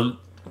 Yeah.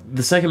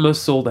 The second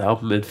most sold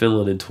album in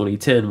Finland in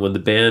 2010 when the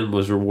band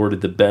was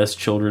rewarded the best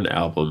children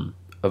album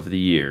of the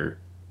year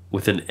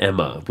with an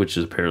Emma, which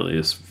is apparently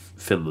is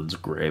Finland's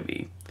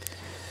Grammy.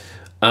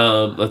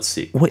 Let's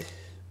see. Wait,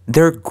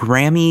 their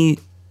Grammy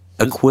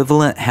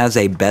equivalent has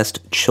a best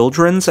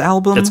children's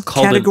album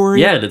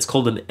category? and it's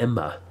called an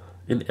Emma.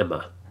 An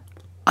Emma.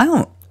 I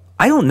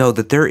don't know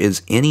that there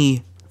is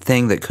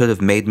anything that could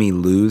have made me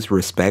lose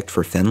respect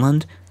for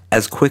Finland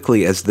as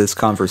quickly as this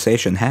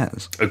conversation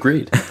has.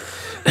 Agreed.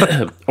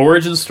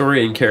 Origin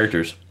story and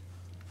characters.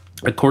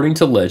 According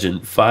to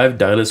legend, 5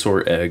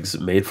 dinosaur eggs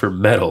made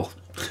from metal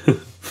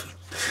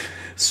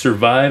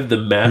survived the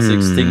mass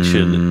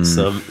extinction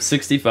some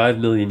 65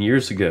 million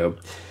years ago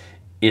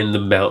in the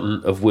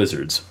Mountain of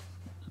Wizards.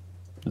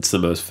 It's the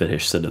most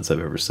Finnish sentence I've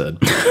ever said.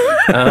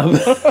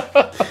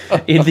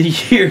 In the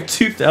year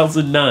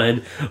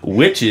 2009,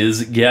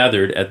 witches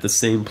gathered at the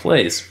same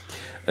place.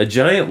 A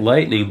giant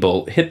lightning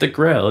bolt hit the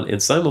ground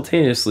and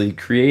simultaneously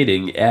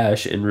creating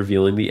ash and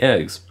revealing the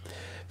eggs.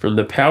 From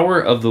the power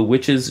of the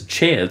witches'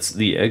 chants,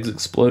 the eggs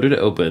exploded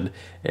open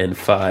and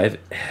 5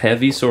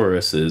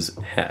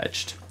 heavy-sauruses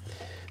hatched.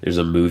 There's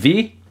a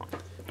movie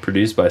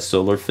produced by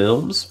Solar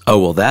Films. Oh,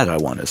 well, that I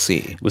want to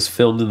see. Was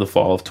filmed in the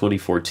fall of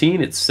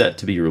 2014. It's set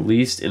to be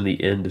released in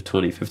the end of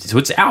 2015. So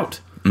it's out.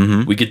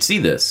 Mm-hmm. We could see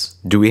this.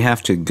 Do we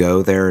have to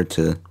go there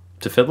to...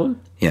 To Finland?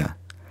 Yeah.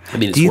 I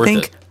mean, it's Do you worth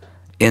think it.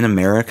 in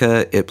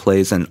America it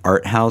plays in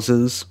art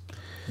houses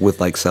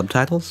with, like,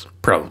 subtitles?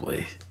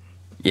 Probably.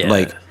 Yeah.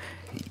 Like,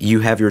 you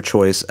have your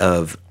choice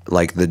of,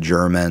 like, the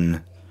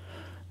German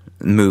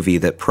movie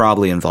that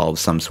probably involves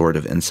some sort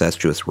of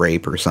incestuous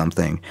rape or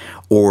something,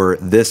 or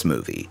this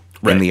movie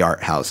in the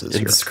art houses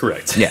here. That's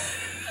correct. Yeah.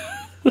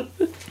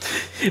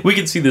 We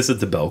can see this at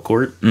the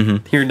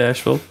Belcourt here in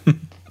Nashville.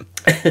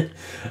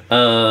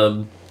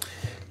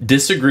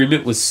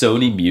 Disagreement with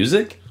Sony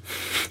Music.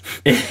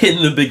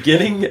 In the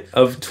beginning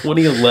of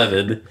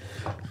 2011,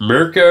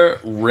 Mirka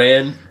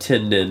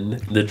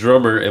Rantanen, the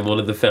drummer and one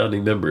of the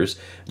founding members,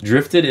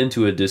 drifted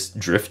into a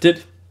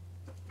drifted.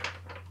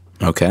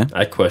 Okay.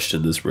 I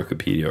questioned this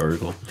Wikipedia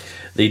article.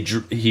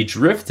 He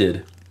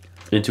drifted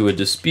into a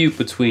dispute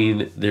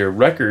between their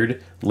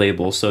record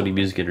label, Sony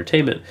Music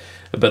Entertainment,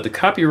 about the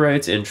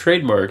copyrights and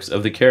trademarks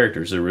of the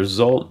characters. As a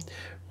result,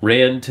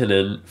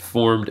 Rantanen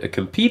formed a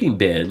competing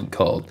band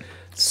called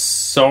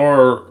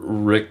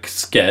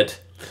Sarriksket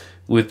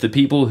with the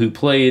people who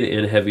played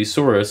in Heavy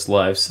Saurus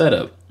live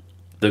setup.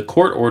 The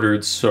court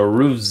ordered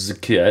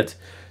Sarriksket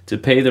to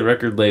pay the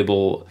record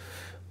label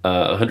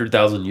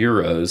 100,000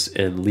 euros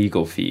in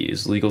legal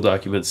fees. Legal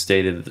documents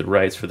stated that the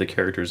rights for the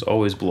characters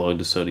always belonged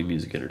to Sony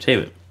Music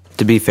Entertainment.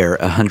 To be fair,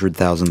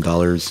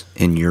 $100,000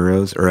 in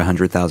euros or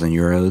 100,000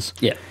 euros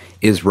Yeah.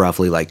 is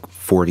roughly like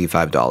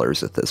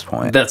 $45 at this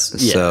point.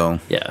 So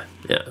yeah.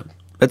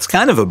 it's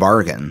kind of a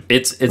bargain.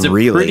 It's a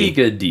Really. pretty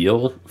good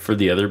deal for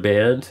the other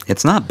band.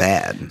 It's not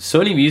bad.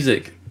 Sony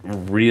Music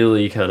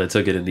really kind of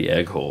took it in the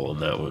egg hole on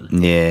that one.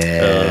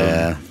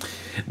 Yeah.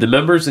 The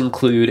members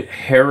include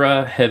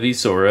Hera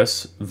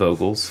Heavysaurus,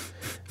 vocals,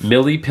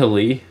 Millie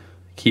Pilly,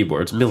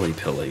 keyboards, Millie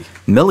Pilly.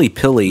 Millie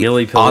Pilly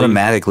Pilly.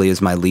 automatically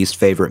is my least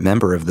favorite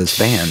member of this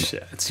band.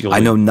 Yeah, it's the only, I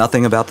know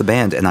nothing about the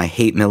band, and I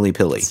hate Millie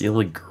Pilly. it's the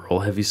only girl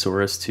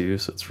Heavysaurus too,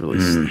 so it's really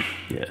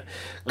yeah.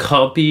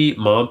 Compy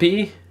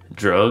Mompy,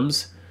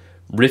 drums,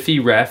 Riffy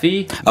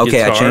Raffy. Okay,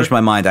 guitar. I changed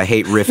my mind. I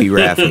hate Riffy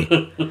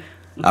Raffy.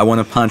 I want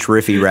to punch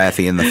Riffy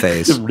Raffy in the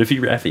face. Riffy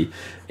Raffy,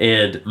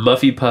 and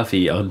Muffy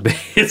Puffy on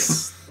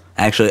bass.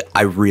 Actually,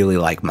 I really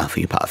like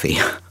Muffy Puffy.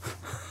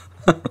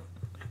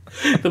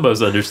 The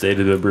most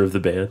understated member of the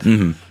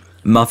band.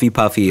 Muffy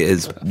Puffy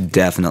is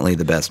definitely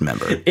the best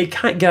member.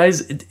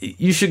 Guys,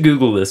 you should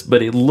Google this,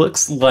 but it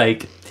looks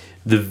like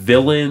the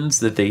villains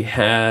that they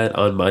had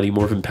on Mighty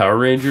Morphin Power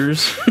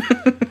Rangers,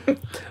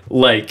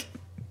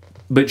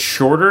 but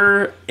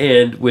shorter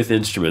and with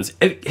instruments.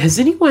 Has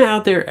anyone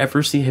out there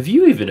ever seen? Have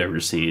you even ever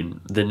seen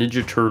the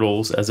Ninja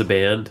Turtles as a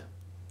band?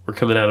 We're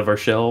coming out of our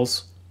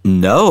shells.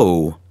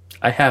 No.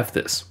 I have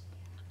this.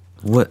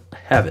 What? I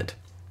have it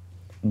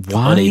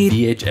Why? on a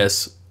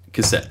VHS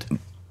cassette.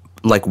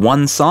 Like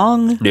one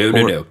song?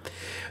 No.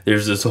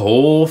 There's this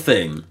whole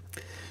thing.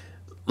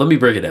 Let me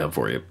break it down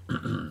for you.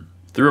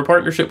 Through a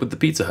partnership with the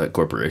Pizza Hut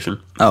Corporation.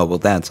 Oh, well,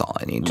 that's all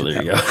I need to Well,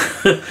 there know. you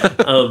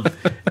go.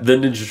 The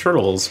Ninja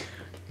Turtles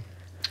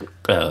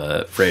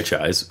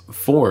franchise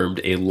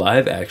formed a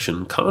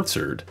live-action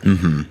concert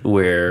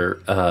where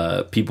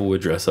people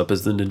would dress up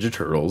as the Ninja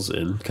Turtles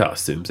in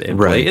costumes and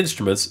play Right.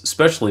 instruments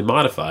specially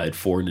modified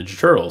for Ninja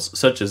Turtles,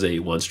 such as a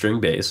one-string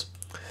bass,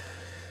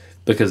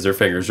 because their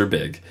fingers are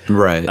big.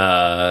 Right.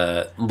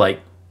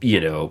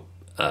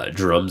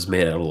 Drums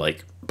made out of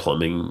like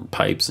plumbing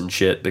pipes and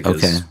shit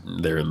because Okay.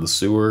 they're in the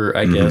sewer,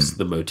 I guess,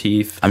 the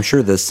motif. I'm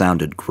sure this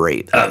sounded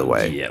great, by the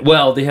way. Yeah,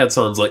 well, they had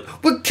songs like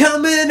 "We're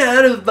coming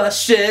out of our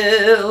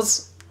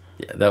shells."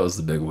 Yeah, that was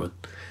the big one.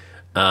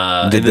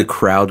 Did the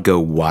crowd go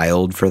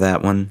wild for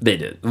that one? They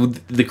did.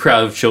 The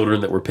crowd of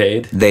children that were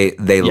paid. They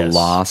Yes.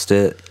 lost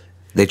it.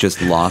 They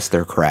just lost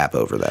their crap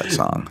over that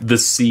song. The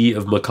sea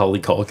of Macaulay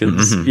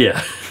Culkins. Mm-hmm.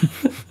 Yeah.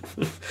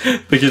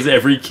 Because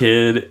every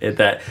kid at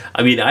that,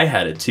 I mean, I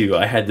had it too.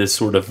 I had this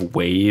sort of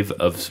wave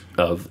of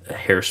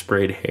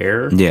hairsprayed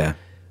hair. Yeah.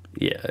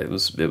 Yeah, it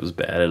was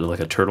bad, and like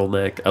a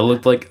turtleneck. I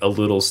looked like a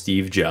little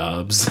Steve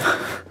Jobs.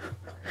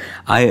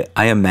 I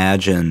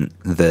imagine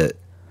that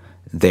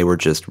they were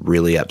just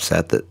really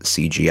upset that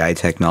CGI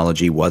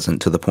technology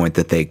wasn't to the point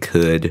that they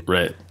could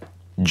Right.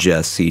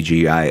 just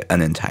CGI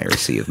an entire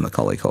sea of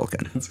Macaulay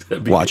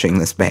Culkin watching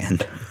this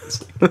band.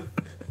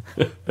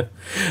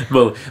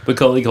 Well,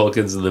 Macaulay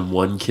Culkin's and then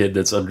one kid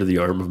that's under the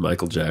arm of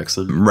Michael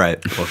Jackson. Right.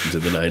 Welcome to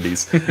the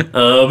 90s.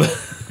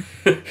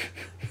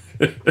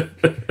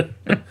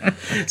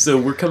 So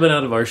we're coming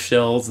out of our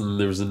shells, and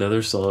there was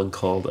another song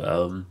called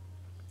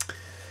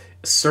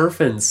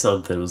Surfin'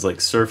 something. It was like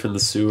Surfin' the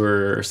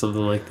Sewer or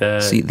something like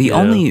that. See, the you know?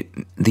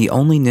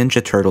 only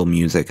Ninja Turtle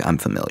music I'm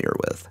familiar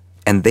with,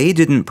 and they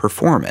didn't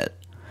perform it,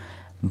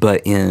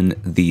 but in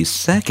the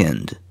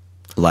second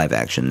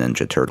live-action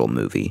Ninja Turtle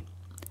movie,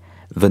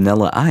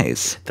 Vanilla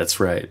Ice That's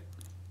right.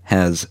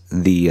 has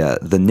the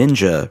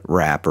ninja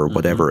rap or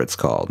whatever Mm-hmm. it's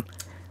called.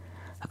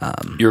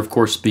 You're, of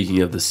course,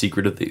 speaking of The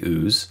Secret of the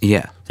Ooze.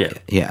 Yeah. Yeah.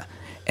 Yeah.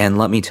 And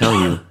let me tell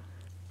you,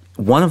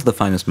 one of the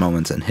finest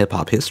moments in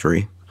hip-hop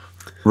history,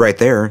 right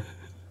there,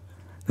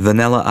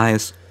 Vanilla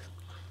Ice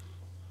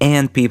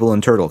and people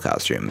in turtle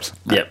costumes.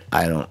 Yep.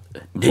 I don't...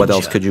 What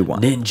else could you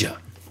want? Ninja,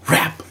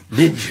 rap,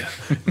 ninja,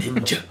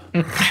 ninja,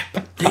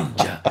 rap,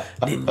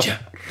 ninja,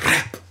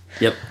 rap.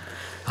 Yep.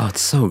 Oh,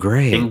 it's so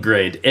great.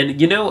 Ingrained. And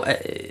you know,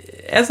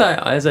 as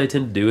I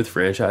tend to do with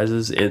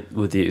franchises,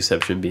 with the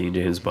exception being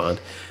James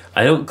Bond,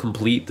 I don't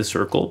complete the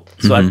circle.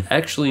 So I've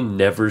actually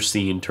never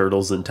seen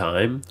Turtles in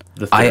Time,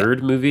 the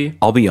third movie.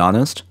 I'll be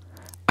honest,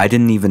 I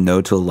didn't even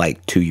know till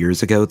like 2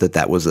 years ago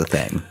that was a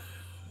thing.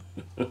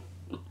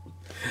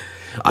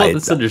 Well,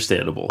 that's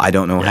understandable. I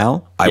don't know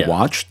how. I Yeah.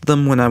 watched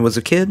them when I was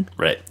a kid.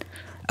 Right.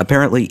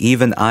 Apparently,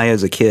 even I,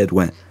 as a kid,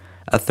 went,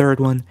 a third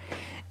one?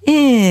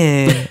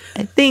 I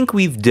think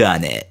we've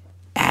done it.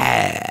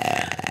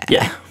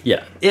 Yeah.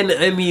 Yeah. And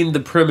I mean, the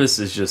premise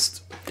is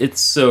just, it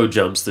so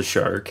jumps the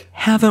shark.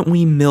 Haven't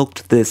we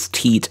milked this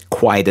teat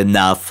quite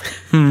enough?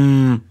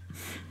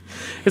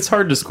 It's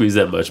hard to squeeze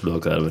that much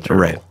milk out of a turtle.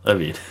 Right. I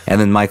mean, And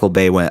then Michael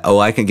Bay went, oh,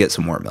 I can get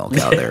some more milk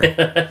out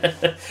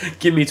there.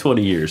 give me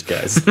 20 years,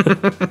 guys.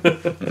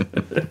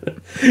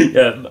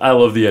 Yeah, I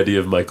love the idea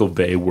of Michael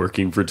Bay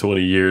working for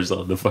 20 years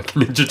on the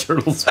fucking Ninja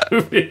Turtles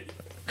movie.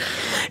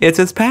 It's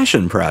his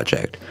passion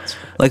project.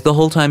 Like the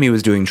whole time he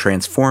was doing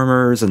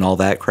Transformers and all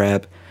that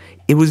crap,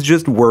 it was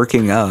just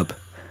working up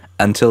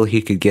until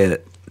he could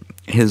get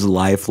his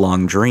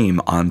lifelong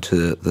dream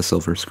onto the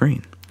silver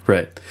screen.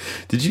 Right.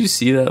 Did you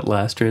see that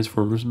last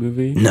Transformers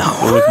movie? No.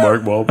 With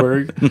Mark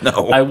Wahlberg?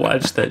 No. I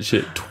watched that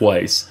shit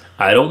twice.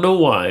 I don't know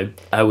why.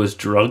 I was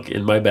drunk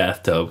in my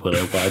bathtub when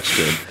I watched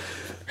it.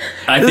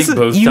 I think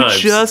both you times.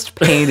 just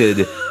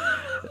painted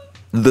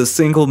the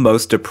single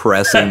most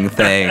depressing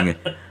thing.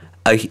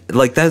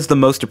 Like that's the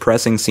most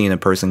depressing scene a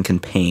person can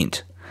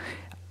paint.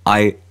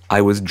 I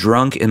was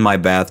drunk in my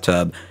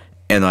bathtub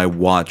and I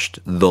watched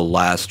the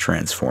last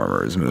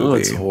Transformers movie. Oh,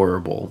 it's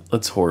horrible.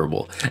 That's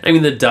horrible. I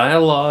mean, the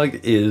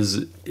dialogue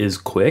is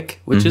quick,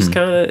 which is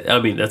kind of, I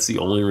mean, that's the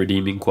only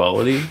redeeming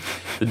quality.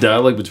 The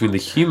dialogue between the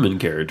human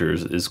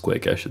characters is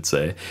quick, I should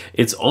say.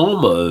 It's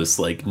almost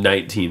like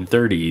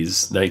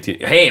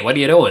 1930s, hey, what are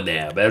you doing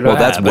there? Well,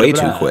 that's way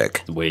too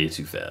quick. Way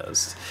too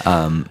fast.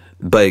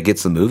 But it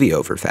gets the movie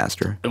over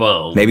faster.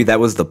 Well, Maybe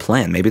that was the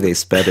plan. Maybe they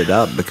sped it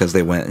up because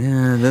they went,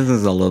 this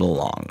is a little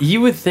long.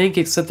 you would think,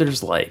 except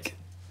there's like,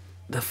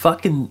 the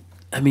fucking,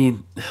 I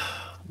mean,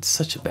 it's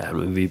such a bad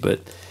movie, but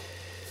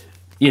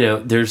you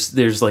know, there's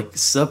like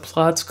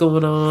subplots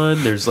going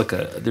on. There's like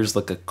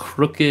a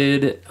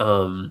crooked,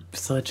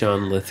 it's not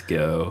John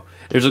Lithgow.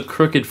 There's a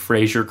crooked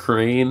Fraser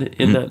Crane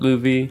in that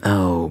movie.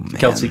 Oh, man.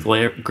 Kelsey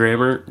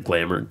Grammer,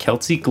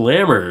 Kelsey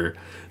Glammer,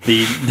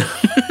 the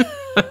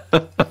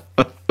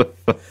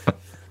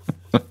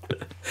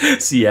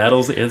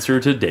Seattle's answer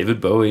to David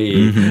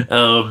Bowie.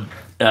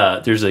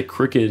 There's a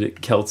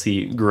crooked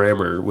Kelsey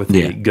Grammer with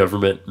a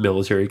government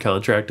military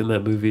contract in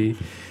that movie.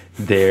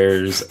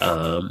 There's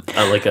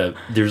like a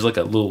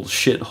little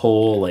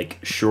shithole, like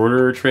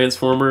shorter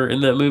Transformer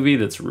in that movie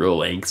that's real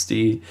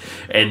angsty.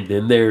 And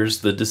then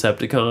there's the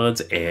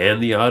Decepticons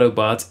and the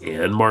Autobots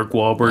and Mark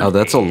Wahlberg. Oh,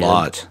 that's a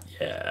lot.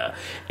 Yeah.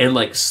 And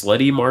like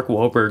slutty Mark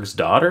Wahlberg's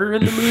daughter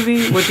in the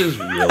movie, which is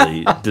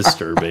really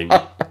disturbing.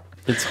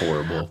 It's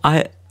horrible.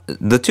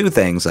 The two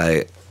things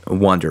I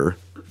wonder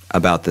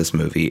about this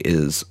movie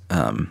is,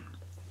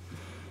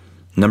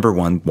 number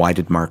one, why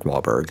did Mark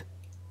Wahlberg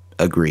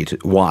agree to...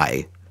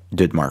 Why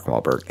did Mark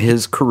Wahlberg?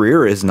 His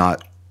career is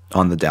not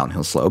on the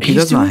downhill slope. He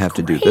does not have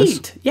to do this.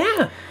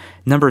 Yeah.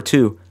 Number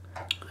two,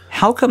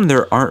 how come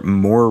there aren't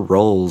more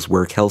roles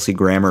where Kelsey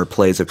Grammer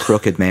plays a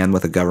crooked man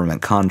with a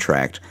government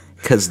contract?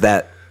 Because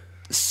that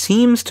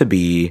seems to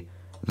be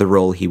the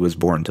role he was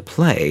born to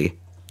play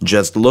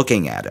just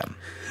looking at him.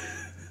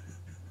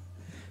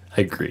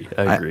 I agree.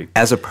 I agree.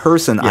 As a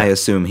person, I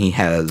assume he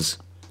has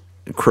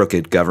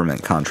crooked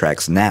government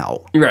contracts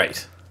now.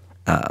 Right.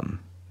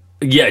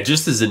 Yeah,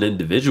 just as an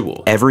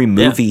individual. Every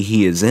movie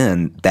he is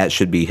in, that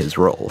should be his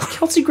role.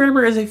 Kelsey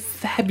Grammer is a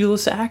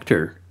fabulous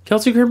actor.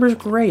 Kelsey Grammer is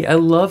great. I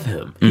love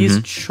him.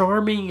 He's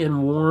charming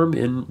and warm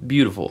and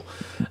beautiful.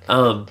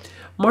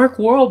 Mark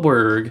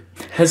Wahlberg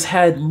has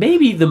had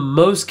maybe the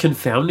most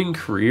confounding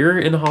career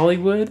in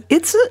Hollywood.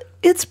 It's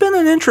been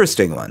an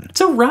interesting one.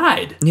 It's a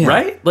ride, Yeah.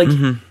 right? Like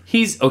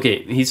he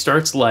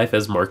starts life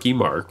as Marky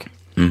Mark.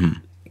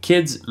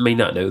 Kids may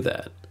not know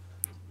that.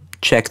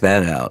 Check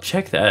that out.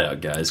 Check that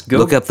out, guys. Go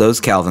Look up those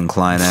Calvin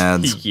Klein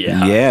ads.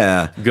 Yeah.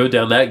 Yeah. Go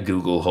down that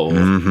Google hole.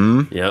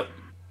 Yep.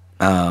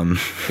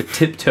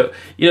 Tiptoe.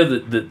 You know,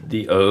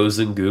 the O's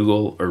in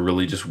Google are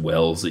really just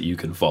wells that you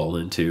can fall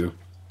into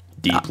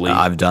deeply.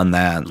 I've done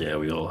that. Yeah,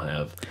 we all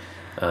have.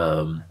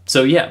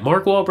 So yeah,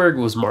 Mark Wahlberg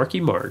was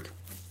Marky Mark.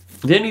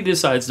 Then he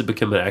decides to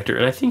become an actor,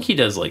 and I think he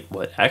does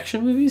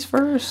action movies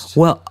first?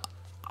 Well,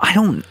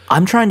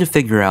 I'm trying to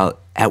figure out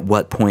at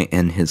what point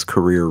in his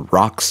career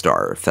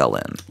Rockstar fell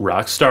in.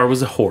 Rockstar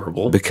was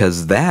horrible.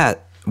 Because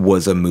that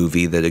was a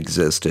movie that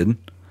existed.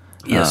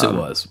 Yes, it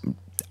was.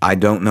 I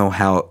don't know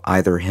how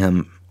either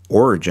him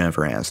or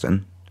Jennifer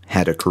Aniston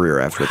had a career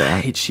after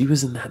that. Right, she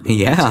was in that movie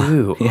Yeah,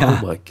 too. yeah.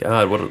 Oh my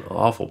god, what an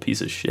awful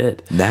piece of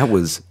shit. That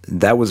was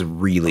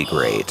really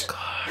great.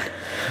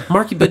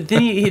 Marky, but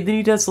then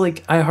he does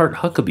I Heart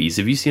Huckabees.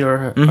 Have you seen I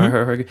Heart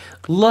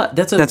Huckabees?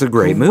 That's a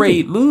great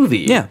movie.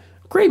 Yeah.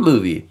 Great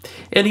movie.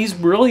 And he's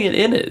brilliant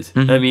in it.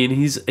 I mean,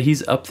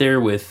 he's up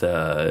there with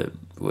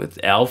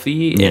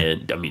Alfie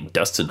and I mean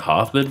Dustin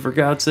Hoffman, for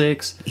God's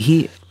sakes.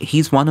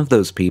 He's one of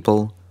those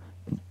people,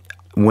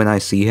 when I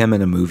see him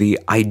in a movie,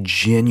 I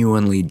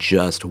genuinely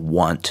just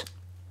want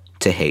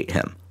to hate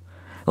him.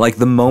 Like,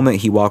 the moment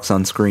he walks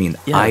on screen,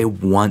 I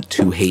want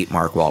to hate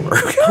Mark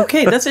Wahlberg.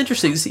 Okay, that's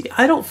interesting. See,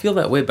 I don't feel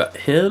that way about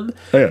him.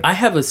 Yeah. I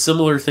have a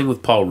similar thing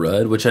with Paul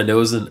Rudd, which I know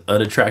is an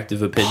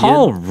unattractive opinion.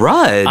 Paul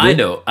Rudd? I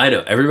know.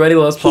 Everybody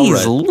loves Paul Rudd.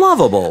 He's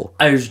lovable.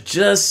 There's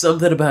just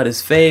something about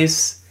his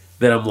face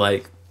that I'm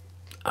like,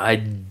 I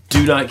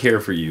do not care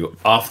for you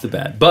off the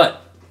bat. But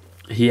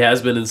he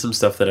has been in some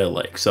stuff that I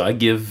like. So I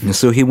give...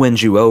 So he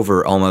wins you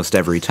over almost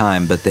every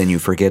time, but then you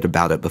forget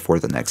about it before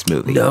the next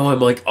movie. No,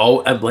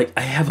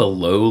 I have a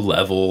low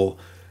level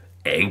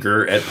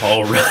anger at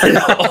Paul Rudd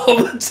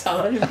all the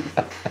time.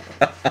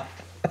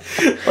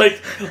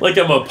 like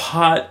I'm a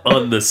pot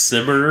on the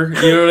simmer,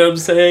 you know what I'm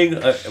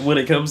saying? When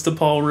it comes to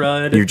Paul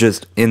Rudd. You're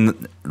just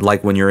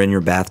when you're in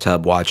your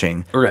bathtub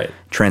watching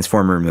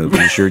Transformer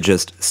movies, you're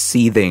just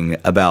seething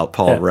about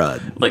Paul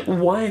Rudd. Like,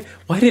 why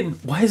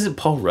isn't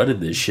Paul Rudd in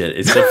this shit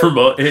instead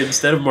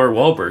of Mark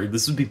Wahlberg?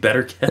 This would be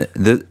better cast.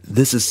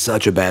 This is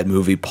such a bad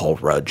movie. Paul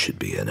Rudd should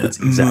be in it.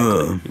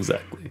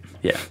 Exactly.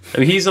 Yeah. I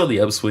mean, he's on the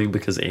upswing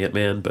because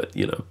Ant-Man, but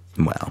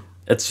Well,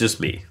 that's just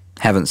me.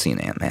 haven't seen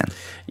Ant-Man.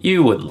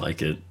 You wouldn't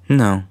like it.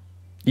 No.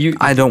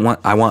 I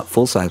want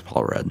full-size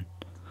Paul Rudd.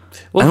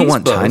 Well, I don't he's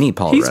want both. tiny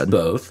Paul He's Rudd.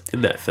 both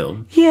in that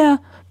film. Yeah,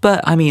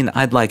 but I mean,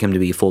 I'd like him to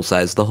be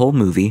full-size the whole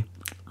movie.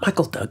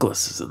 Michael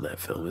Douglas is in that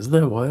film. Isn't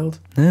that wild?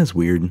 That is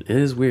weird. It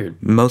is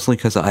weird. Mostly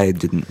because I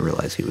didn't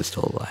realize he was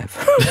still alive.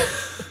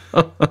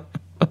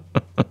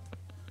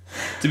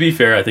 To be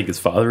fair, I think his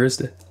father is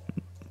dead.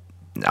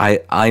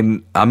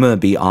 I'm gonna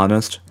be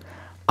honest.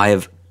 I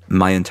have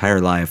my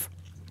entire life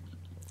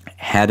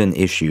had an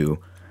issue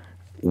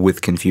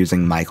with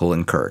confusing Michael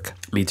and Kirk.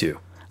 Me too.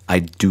 I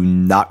do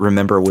not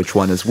remember which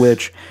one is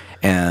which,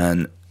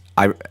 and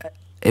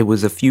it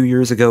was a few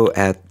years ago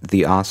at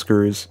the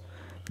Oscars.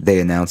 They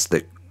announced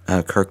that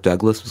Kirk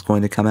Douglas was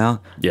going to come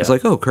out. Yeah. It's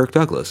like, oh, Kirk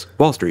Douglas,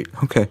 Wall Street,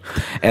 okay.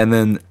 And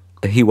then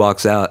he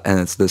walks out, and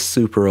it's this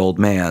super old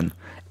man.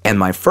 And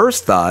my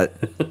first thought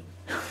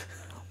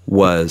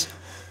was,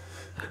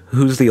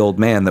 who's the old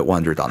man that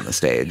wandered on the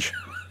stage?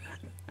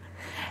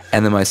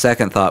 And then my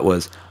second thought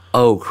was,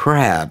 oh,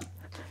 crap.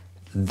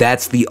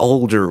 That's the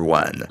older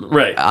one.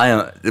 Right.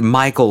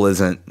 Michael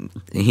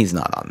he's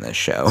not on this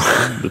show.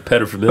 The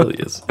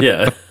paterfamilias.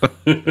 Yeah.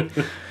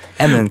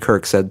 And then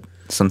Kirk said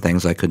some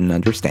things I couldn't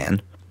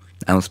understand.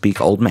 I don't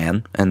speak old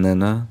man. And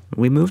then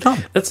we moved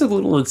on. That's a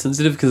little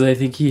insensitive because I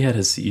think he had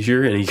a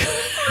seizure and he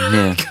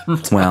Yeah.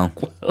 Well,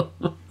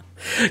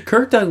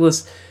 Kirk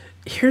Douglas,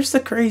 here's the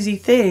crazy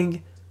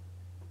thing.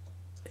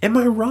 Am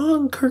I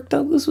wrong? Kirk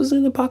Douglas was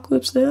in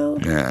Apocalypse Now?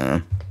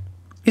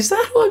 Is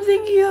that who I'm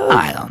thinking of?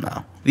 I don't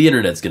know. The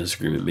internet's going to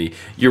scream at me.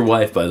 Your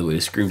wife, by the way,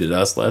 screamed at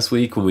us last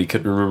week when we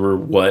couldn't remember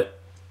what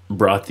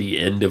brought the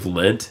end of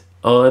Lent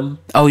on.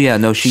 Oh, yeah.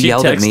 No, she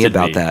yelled at me texted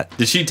about that.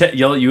 Did she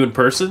yell at you in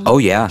person? Oh,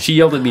 yeah. She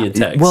yelled at me in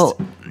text. Well,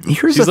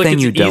 here's She's the like, thing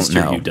it's you don't Easter,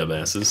 know. you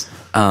dumbasses.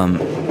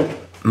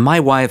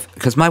 My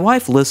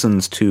wife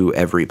listens to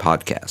every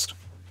podcast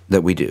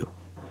that we do.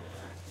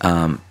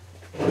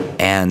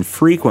 And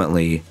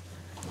frequently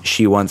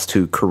she wants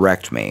to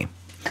correct me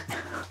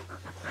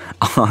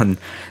on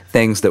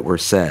things that were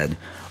said.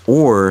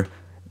 Or,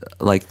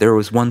 like, there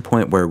was one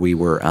point where we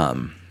were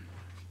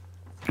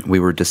we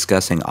were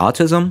discussing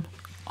autism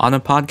on a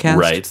podcast.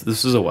 Right.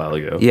 This was a while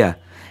ago. Yeah.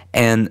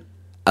 And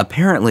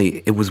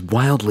apparently it was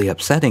wildly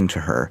upsetting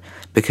to her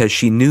because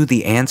she knew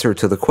the answer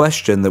to the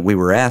question that we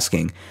were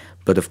asking,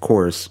 but of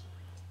course,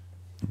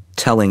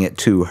 telling it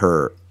to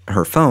her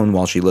phone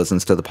while she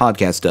listens to the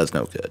podcast does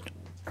no good.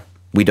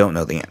 We don't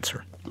know the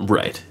answer.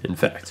 Right. In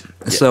fact.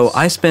 Yes. So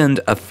I spend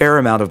a fair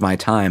amount of my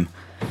time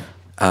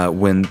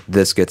when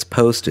this gets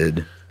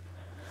posted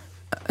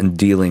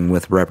dealing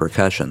with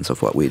repercussions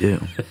of what we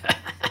do.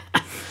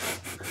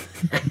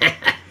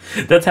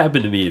 That's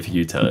happened to me a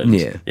few times.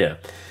 Yeah. Yeah.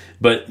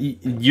 But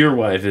your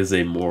wife is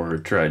a more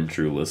tried and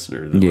true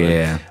listener than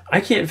Yeah. mine. I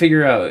can't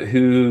figure out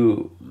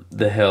who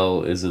the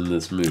hell is in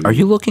this movie. Are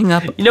you looking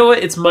up You know what?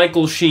 It's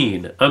Michael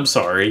Sheen. I'm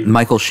sorry.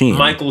 Michael Sheen?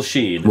 Michael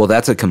Sheen. Well,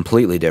 that's a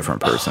completely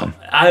different person.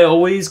 I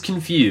always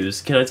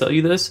confuse, can I tell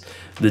you this?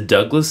 The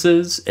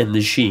Douglases and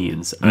the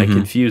Sheens. I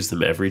confuse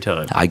them every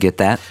time. I get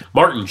that.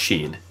 Martin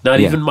Sheen, not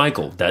Yeah. even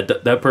Michael.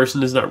 That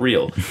person is not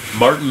real.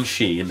 Martin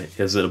Sheen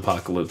is in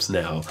Apocalypse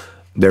Now.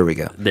 There we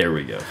go. There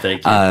we go.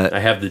 Thank you. I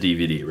have the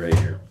DVD right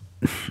here.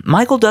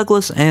 Michael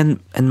Douglas and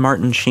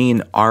Martin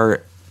Sheen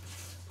are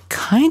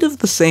kind of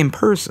the same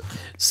person.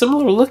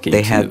 Similar looking,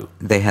 They too.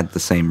 had the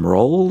same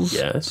roles.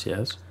 Yes,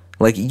 yes.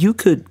 Like you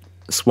could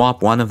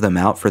swap one of them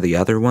out for the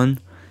other one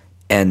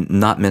and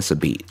not miss a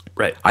beat.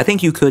 Right. I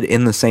think you could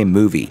in the same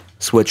movie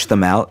switch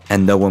them out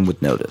and no one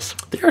would notice.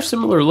 They are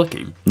similar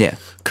looking. Yeah.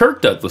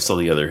 Kirk Douglas, on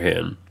the other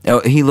hand, Oh,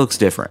 he looks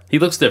different. he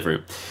looks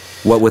different.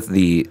 What with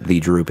the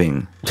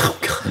drooping Oh,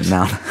 God.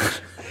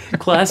 mouth?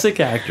 Classic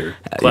actor.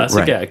 Classic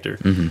right. actor.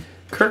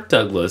 Kirk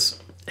Douglas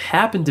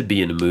happened to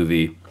be in a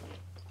movie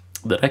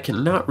that I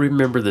cannot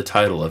remember the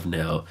title of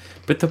now,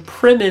 but the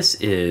premise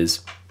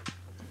is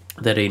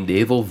that a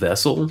naval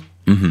vessel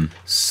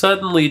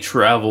suddenly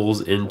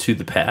travels into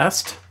the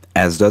past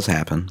As does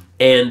happen.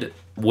 and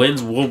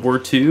wins World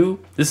War II.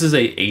 This is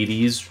a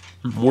 80s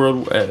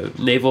world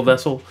naval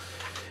vessel.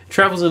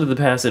 Travels into the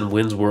past and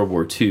wins World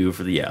War II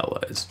for the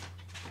Allies.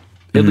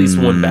 At least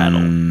one battle.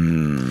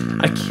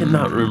 I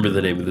cannot remember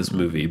the name of this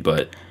movie,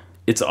 but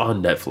it's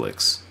on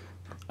Netflix.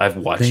 I've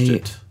watched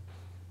it.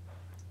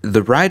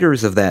 The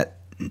writers of that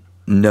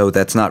know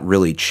that's not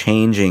really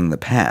changing the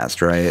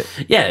past, right?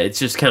 Yeah, it's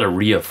just kind of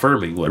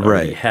reaffirming what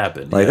already Right.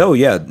 happened. Like, yeah. oh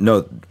yeah,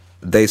 no,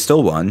 they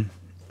still won.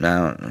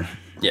 No,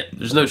 Yeah,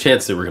 there's no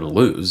chance they were going to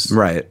lose.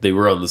 Right. They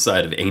were on the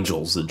side of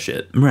angels and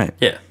shit. right.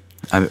 Yeah,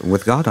 I mean,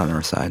 with God on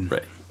our side.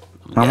 right.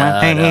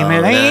 Right.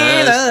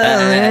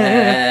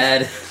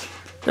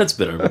 That's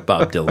been our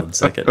Bob Dylan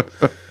second.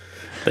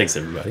 Thanks,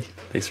 everybody.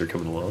 Thanks for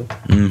coming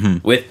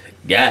along. With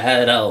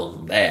God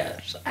on their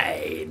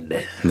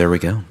side. There we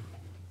go.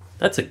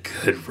 That's a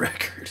good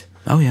record.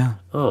 Oh yeah.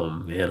 Oh,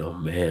 man. Oh,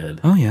 man.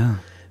 Oh yeah.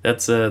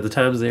 That's the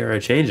times they are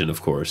changing,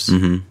 of course.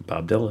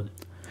 Bob Dylan.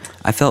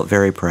 I felt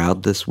very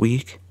proud this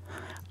week.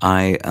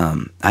 I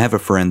have a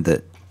friend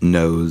that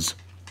knows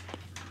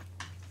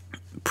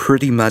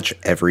pretty much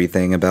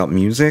everything about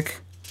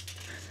music.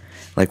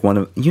 Like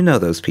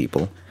those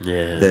people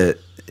Yeah. that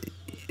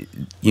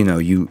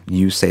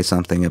you say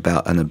something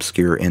about an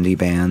obscure indie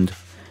band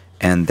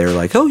and they're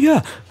like, "Oh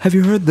yeah, have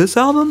you heard this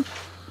album?"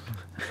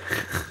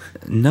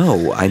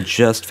 No, I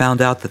just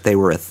found out that they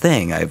were a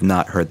thing. I have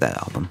not heard that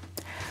album.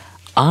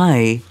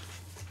 I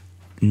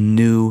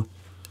knew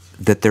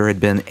that there had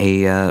been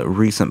a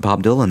recent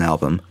Bob Dylan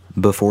album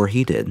before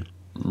he did.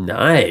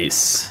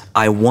 Nice.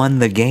 I won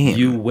the game.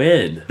 You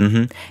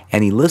win.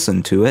 And he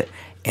listened to it,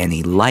 and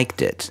he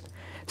liked it.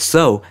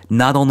 So,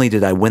 not only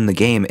did I win the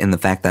game in the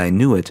fact that I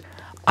knew it,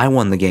 I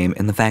won the game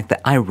in the fact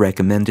that I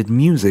recommended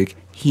music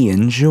he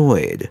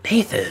enjoyed.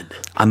 Nathan,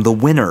 I'm the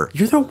winner.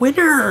 you're the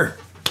winner.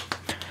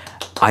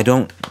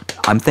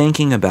 I'm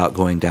thinking about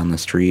going down the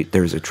street.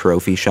 There's a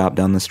trophy shop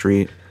down the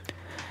street,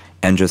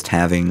 and just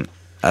having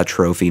a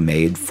trophy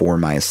made for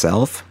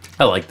myself.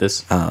 I like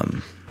this. I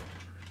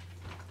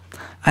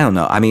don't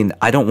know. I mean,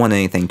 I don't want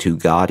anything too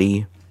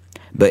gaudy,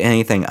 but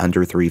anything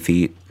under 3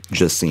 feet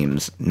just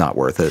seems not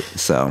worth it.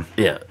 So,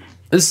 Yeah.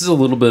 This is a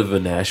little bit of a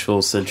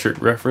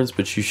Nashville-centric reference,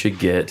 but you should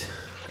get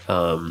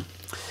the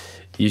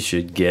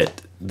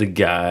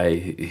guy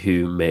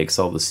who makes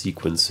all the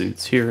sequin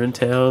suits here in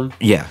town.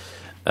 yeah.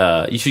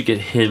 You should get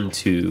him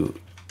to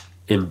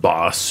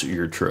emboss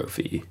your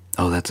trophy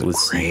Oh, that's a with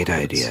great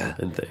sequins idea.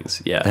 and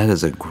things. Yeah. That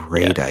is a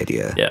great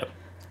idea. Yeah.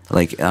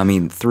 Like, I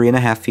mean,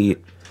 3.5 feet,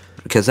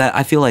 because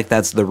I feel like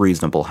that's the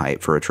reasonable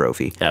height for a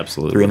trophy.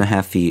 Absolutely.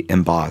 3.5 feet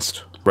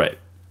embossed. Right.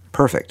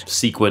 Perfect.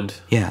 Sequined.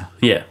 Yeah.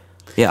 Yeah.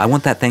 Yeah, I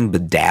want that thing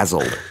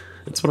bedazzled.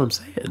 That's what I'm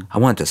saying. I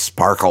want it to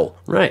sparkle.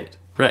 Right.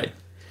 Right.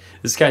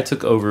 This guy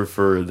took over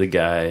for the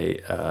guy,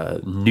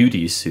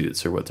 nudie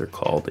suits, or what they're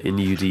called,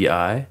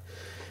 N-U-D-I.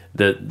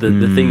 The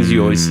things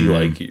you always see,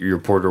 like your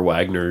Porter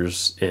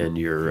Wagners and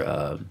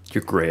your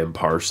Graham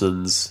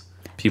Parsons,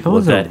 people That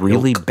was with a that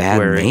really ilk bad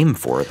wearing. name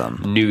for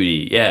them.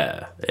 Nudie,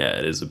 yeah,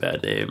 it is a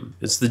bad name.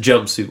 It's the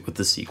jumpsuit with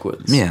the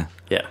sequins. Yeah.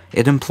 yeah,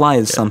 It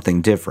implies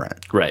something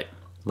different. right.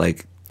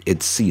 Like,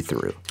 it's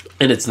see-through.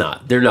 And it's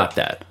not. They're not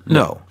that.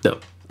 No. no.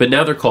 But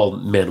now they're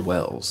called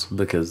Manuels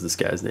because this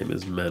guy's name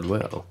is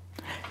Manuel.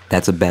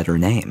 That's a better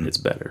name. It's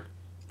better.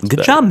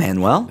 Good job,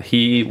 Manuel.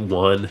 He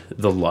won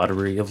the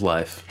lottery of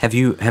life. Have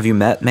you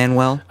met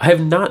Manuel? I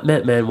have not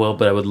met Manuel,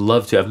 but I would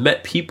love to. I've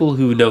met people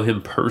who know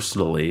him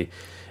personally,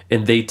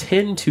 and they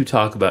tend to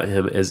talk about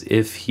him as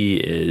if he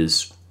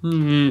is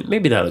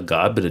maybe not a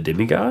god, but a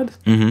demigod.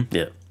 Mm-hmm.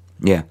 Yeah.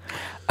 Yeah.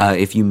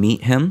 If you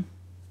meet him,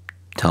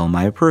 tell him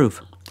I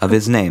approve of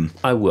his name.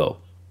 I will.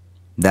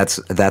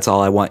 That's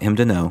all I want him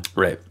to know.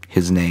 Right.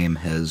 His name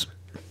has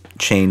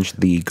changed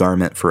the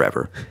garment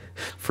forever.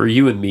 For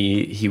you and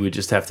me, he would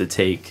just have to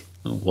take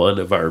one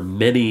of our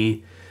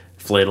many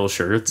flannel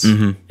shirts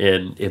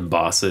and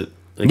emboss it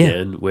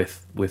again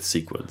with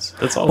sequins.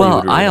 That's all.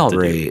 Well, he would really I have to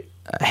already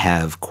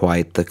have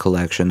quite the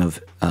collection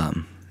of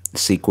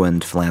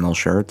sequined flannel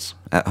shirts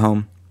at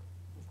home.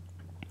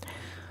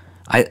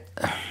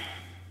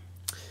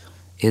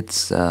 It's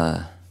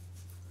 7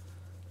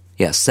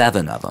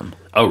 of them.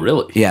 Oh,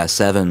 really? Yeah,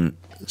 7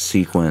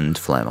 sequined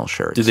flannel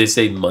shirts. Do they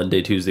say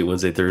Monday, Tuesday,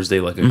 Wednesday, Thursday,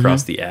 like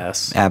across the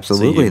ass?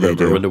 Absolutely, so you they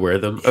remember do. when to wear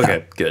them.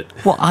 Okay, good.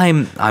 Well,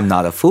 I'm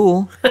not a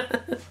fool.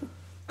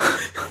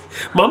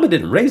 Mama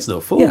didn't raise no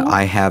fool. Yeah,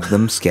 I have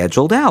them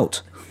scheduled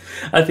out.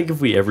 I think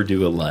if we ever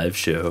do a live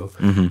show,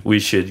 we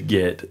should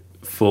get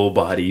full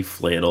body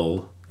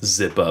flannel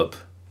zip up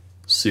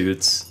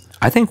suits.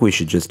 I think we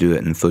should just do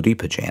it in footy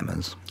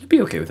pajamas I'd be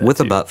okay with that with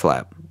a too. butt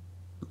flap.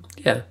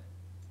 Yeah.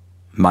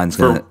 Mine's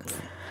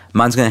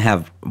gonna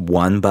have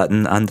one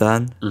button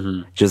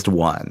undone, just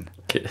one.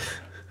 Okay.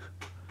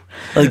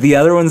 Like the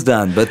other one's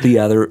done, but the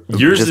other one.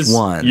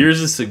 Yours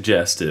is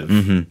suggestive.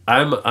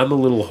 I'm a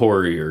little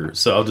horrier,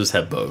 so I'll just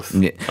have both.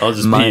 Yeah. I'll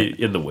just be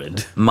in the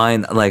wind.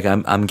 Mine, like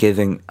I'm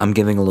giving a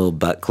little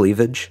butt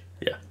cleavage,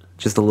 Yeah.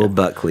 just a little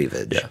butt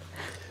cleavage. Yeah.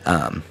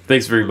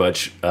 Thanks very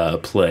much,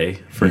 Play,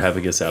 for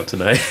having us out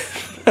tonight.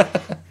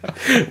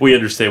 We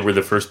understand we're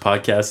the first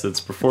podcast that's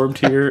performed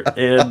here,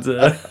 and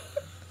for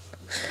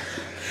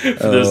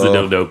those that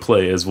don't know,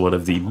 Play is one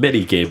of the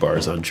many gay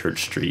bars on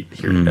Church Street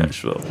here in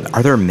Nashville.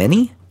 Are there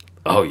many?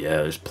 Oh yeah,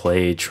 there's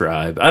Play,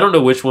 Tribe. I don't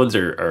know which ones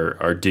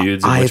are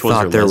dudes and I which ones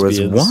are thought there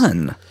lesbians. was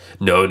one.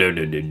 No.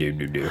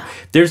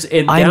 There's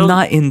I'm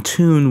not in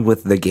tune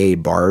with the gay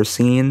bar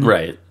scene,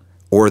 right.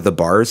 or the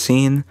bar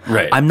scene.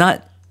 Right. I'm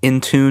not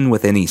in tune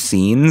with any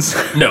scenes.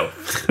 No.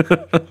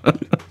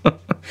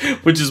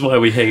 Which is why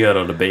we hang out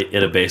in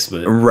a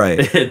basement,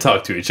 Right. and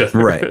talk to each other.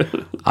 Right.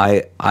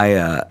 I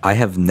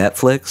have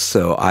Netflix,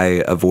 so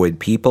I avoid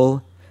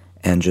people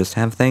and just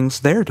have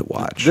things there to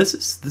watch.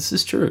 This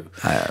is true.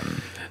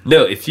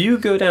 No, if you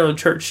go down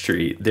Church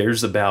Street,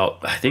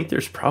 I think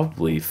there's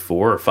probably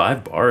 4 or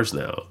 5 bars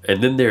now.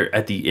 And then there,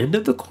 at the end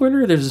of the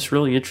corner, there's this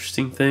really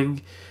interesting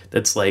thing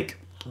that's like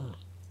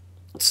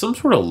some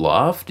sort of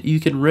loft you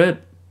can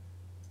rent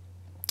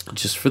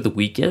just for the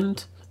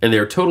weekend. And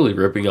they're totally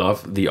ripping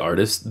off the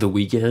artist The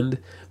Weeknd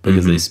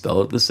because they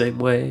spell it the same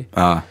way.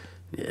 Yeah,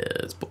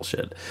 it's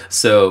bullshit.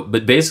 So,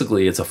 but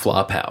basically it's a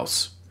flop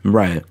house.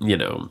 Right. You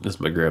know, as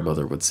my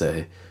grandmother would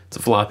say, it's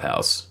a flop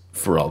house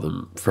for all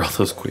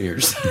those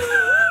queers.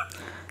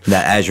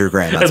 That, as your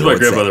grandmother As my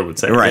grandmother would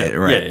say. Right, Yeah,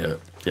 right.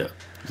 Yeah,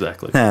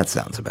 exactly. That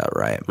sounds about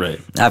right.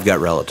 Right. I've got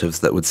relatives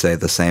that would say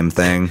the same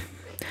thing.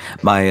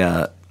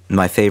 My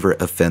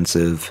favorite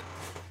offensive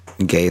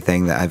gay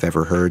thing that I've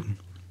ever heard,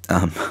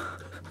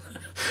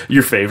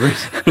 Your favorite?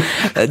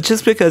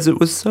 just because it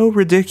was so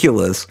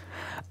ridiculous.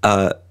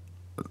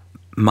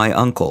 My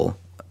uncle,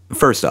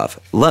 first off,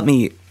 let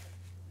me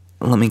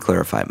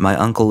clarify. My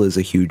uncle is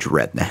a huge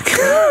redneck.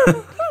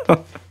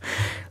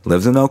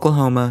 Lives in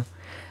Oklahoma.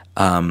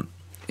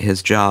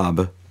 His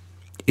job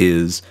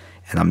is,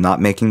 and I'm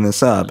not making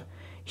this up,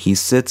 he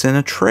sits in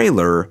a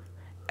trailer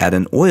at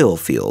an oil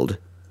field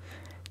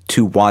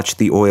to watch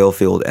the oil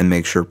field and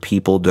make sure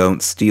people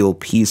don't steal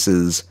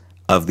pieces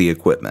of the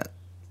equipment.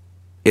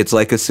 It's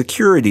like a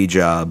security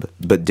job,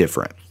 but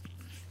different.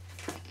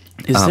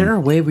 Is there a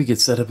way we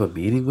could set up a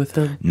meeting with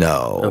him?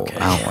 No, Okay.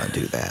 I don't want to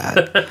do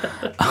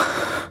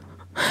that.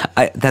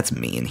 That's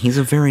mean. He's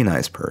a very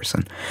nice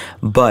person.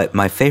 But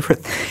my favorite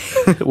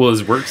thing, Well,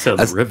 his work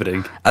sounds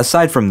riveting.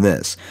 aside from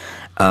this,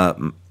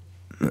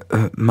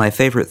 my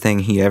favorite thing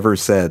he ever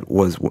said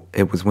was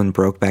when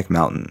Brokeback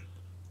Mountain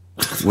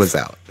was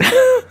out.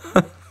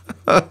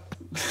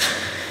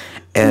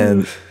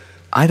 And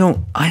I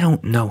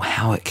don't know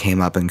how it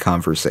came up in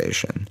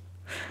conversation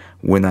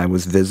when I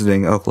was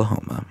visiting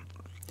Oklahoma.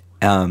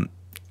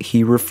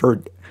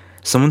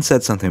 Someone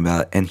said something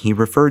about it, and he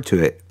referred to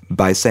it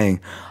by saying,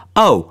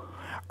 "Oh,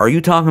 are you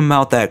talking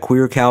about that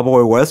queer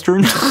cowboy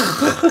western?"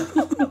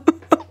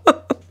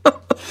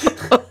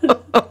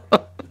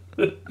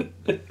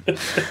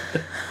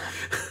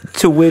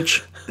 To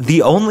which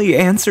the only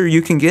answer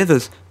you can give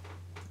is,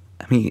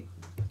 I mean,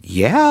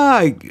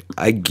 yeah,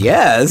 I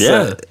guess.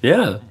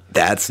 Yeah.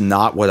 That's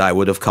not what I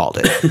would have called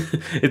it.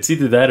 It's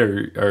either that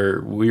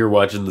or we were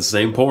watching the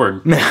same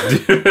porn.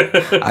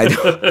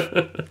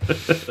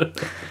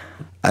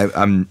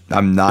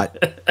 I'm not.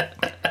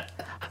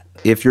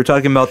 If you're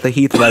talking about the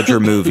Heath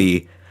Ledger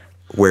movie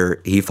where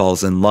he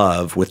falls in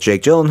love with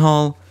Jake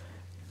Gyllenhaal,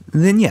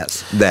 then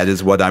yes, that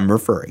is what I'm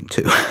referring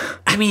to.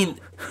 I mean,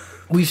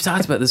 we've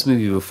talked about this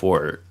movie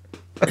before.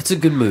 It's a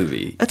good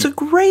movie. It's a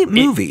great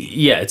movie.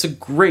 Yeah, it's a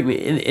great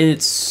movie. And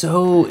it's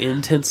so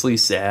intensely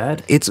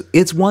sad.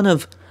 It's one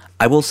of,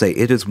 I will say,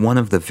 it is one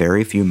of the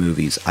very few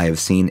movies I have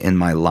seen in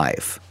my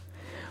life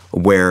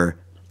where,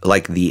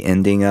 like, the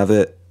ending of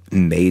it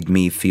made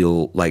me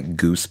feel, like,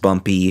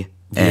 goosebumpy.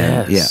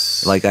 And,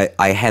 Yes. yeah, like,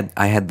 I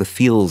had the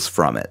feels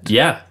from it.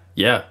 Yeah,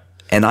 yeah.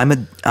 And I'm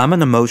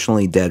an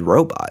emotionally dead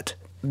robot.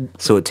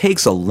 So it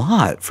takes a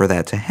lot for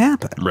that to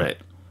happen. Right.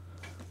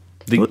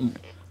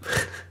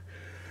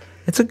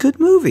 It's a good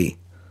movie.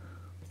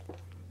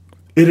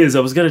 It is. I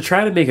was going to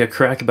try to make a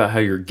crack about how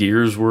your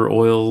gears were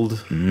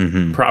oiled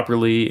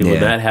properly. And when Yeah.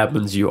 that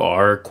happens, you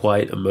are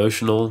quite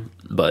emotional.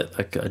 But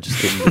I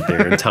just didn't get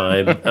there in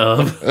time.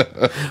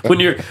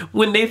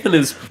 When Nathan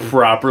is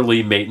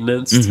properly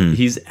maintained,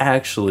 he's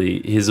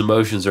actually, his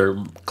emotions are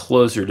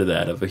closer to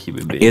that of a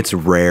human being. It's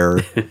rare.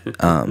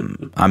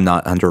 I'm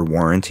not under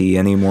warranty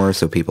anymore,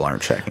 so people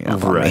aren't checking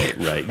up on me.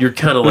 Right. You're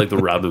kind of like the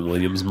Robin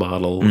Williams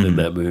model in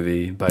that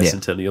movie,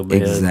 Bicentennial Man.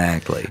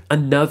 Exactly.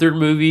 Another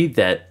movie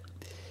that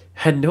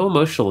had no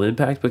emotional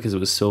impact because it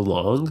was so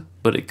long,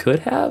 but it could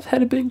have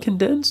had it been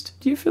condensed.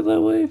 Do you feel that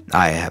way?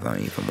 I haven't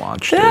even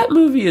watched That it.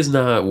 movie is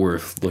not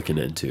worth looking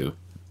into.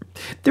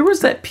 There was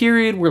that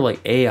period where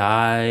like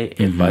AI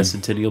and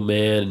Bicentennial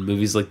Man and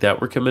movies like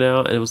that were coming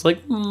out, and it was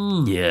like,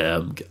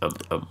 yeah,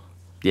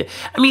 yeah.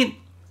 I mean,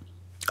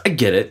 I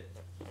get it.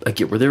 I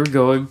get where they were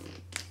going.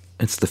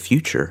 It's the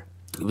future.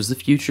 It was the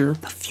future.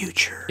 The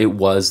future. It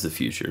was the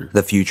future.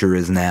 The future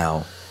is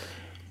now.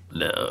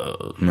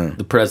 No,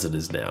 the present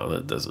is now.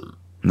 That doesn't.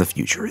 The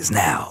future is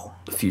now.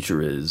 The future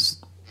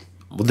is.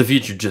 Well, the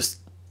future just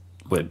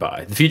went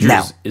by. The future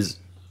Now. is.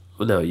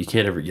 Well, no, you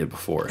can't ever get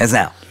before. As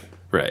now.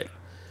 Right.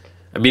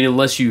 I mean,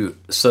 unless you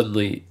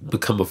suddenly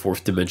become a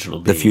fourth dimensional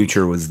being. The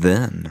future was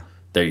then.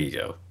 There you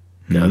go.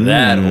 Now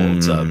that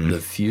holds up. The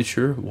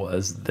future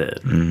was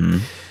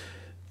then.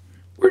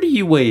 Where do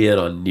you weigh in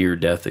on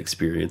near-death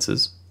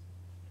experiences?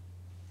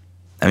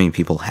 I mean,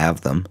 people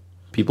have them.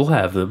 People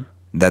have them.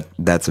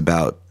 That's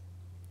about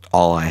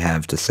all I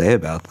have to say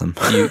about them.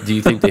 Do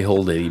you think they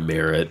hold any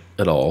merit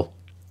at all?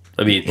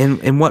 I mean,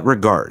 In what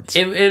regards?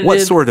 In- what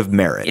in- sort of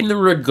merit? in the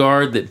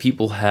regard that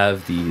people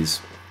have these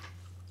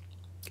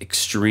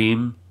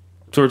extreme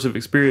sorts of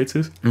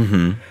experiences,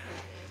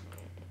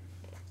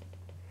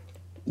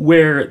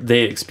 where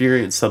they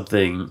experience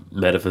something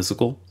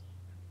metaphysical.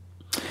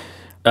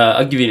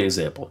 I'll give you an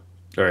example.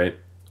 All right,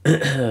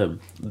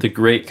 the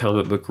great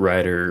comic book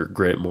writer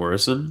Grant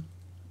Morrison,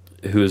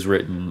 who has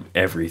written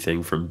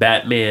everything from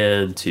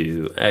Batman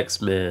to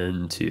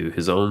X-Men to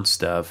his own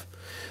stuff.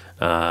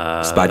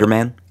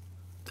 Spider-Man?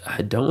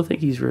 I don't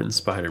think he's written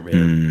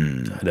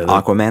Spider-Man. I know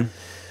that Aquaman?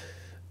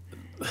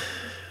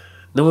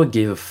 no one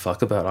gave a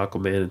fuck about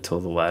Aquaman until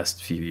the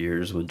last few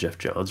years when Jeff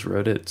Johns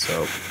wrote it,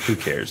 so who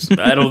cares?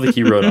 I don't think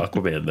he wrote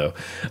Aquaman, though.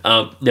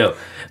 No.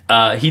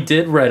 He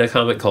did write a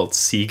comic called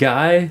Sea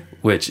Guy,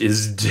 which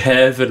is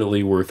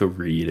definitely worth a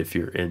read if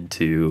you're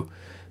into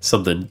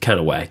something kind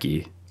of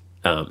wacky.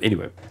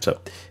 Anyway, so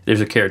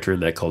there's a character in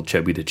that called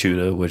Chubby the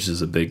Tuna, which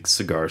is a big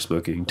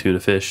cigar-smoking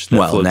tuna fish. That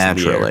Well, floats in the air.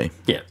 naturally.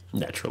 Yeah,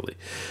 naturally.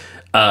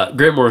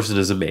 Grant Morrison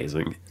is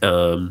amazing.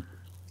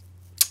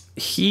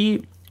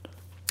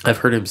 I've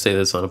heard him say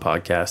this on a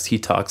podcast. He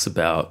talks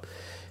about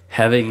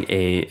having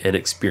an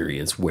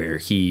experience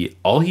where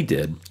all he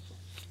did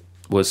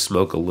was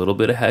smoke a little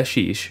bit of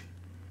hashish,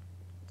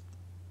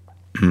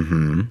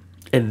 and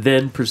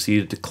then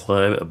proceeded to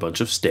climb a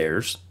bunch of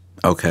stairs.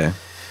 Okay.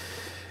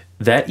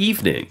 That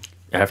evening,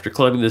 after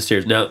climbing the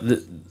stairs, now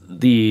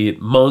the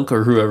monk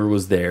or whoever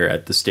was there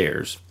at the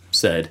stairs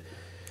said,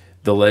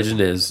 the legend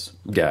is,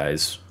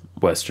 guys,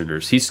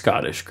 Westerners, he's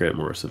Scottish, Grant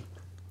Morrison.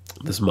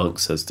 This monk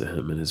says to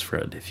him and his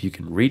friend, if you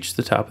can reach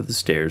the top of the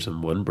stairs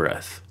in one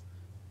breath,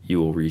 you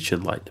will reach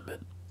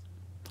enlightenment.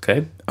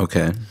 Okay?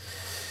 Okay.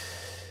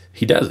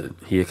 He does it.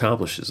 He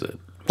accomplishes it.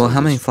 Well,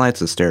 how many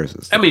flights of stairs is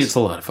this? I mean, it's a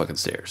lot of fucking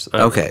stairs.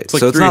 Okay,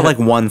 so it's not like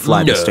one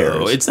flight of stairs.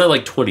 No, it's not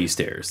like 20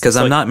 stairs. Because It's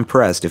I'm like- not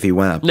impressed if he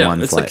went up No,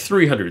 one it's flight. like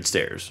 300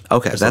 stairs.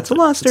 Okay, or that's a something.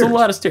 lot of stairs. It's a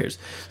lot of stairs.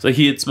 So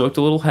he had smoked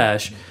a little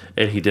hash,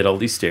 and he did all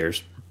these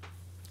stairs.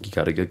 He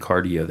got a good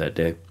cardio that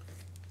day.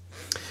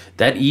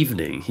 That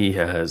evening, he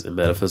has a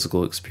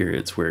metaphysical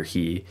experience where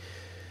he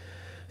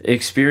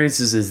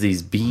experiences as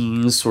these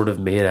beings sort of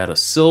made out of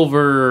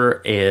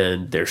silver,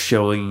 and they're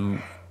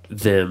showing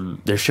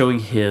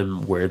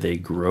him where they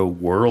grow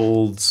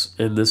worlds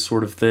and this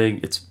sort of thing.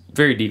 It's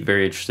very deep,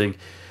 very interesting.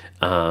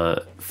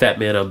 Fat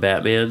Man on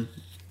Batman.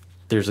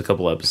 There's a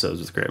couple episodes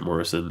with Grant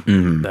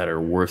Morrison that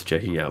are worth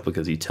checking out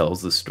because he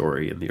tells the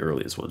story in the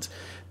earliest ones.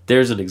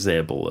 There's an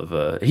example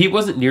of he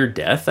wasn't near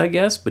death, I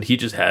guess, but he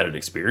just had an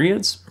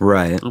experience.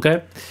 Right.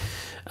 Okay.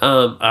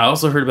 I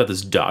also heard about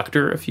this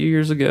doctor a few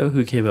years ago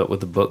who came out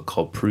with a book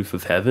called Proof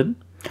of Heaven.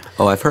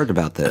 Oh, I've heard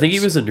about this. I think he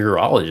was a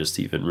neurologist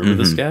even.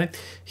 Remember this guy?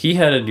 He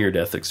had a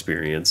near-death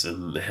experience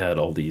and had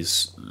all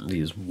these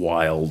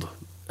wild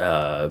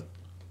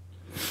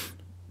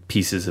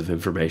pieces of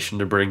information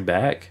to bring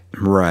back.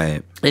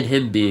 Right. And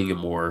him being a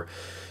more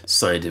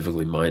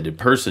scientifically minded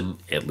person,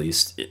 at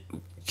least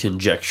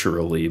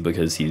conjecturally,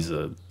 because he's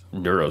a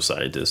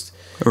neuroscientist.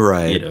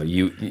 Right. You know,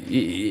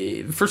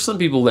 you for some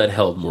people that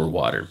held more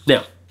water.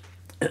 Now,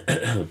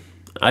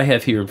 I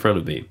have here in front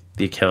of me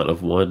the account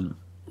of one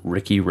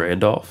Ricky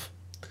Randolph,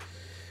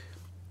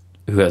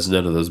 who has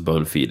none of those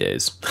bona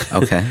fides.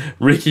 Okay.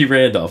 Ricky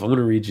Randolph. I'm going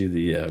to read you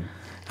the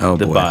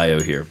boy. bio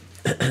here.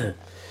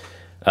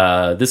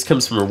 This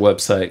comes from a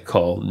website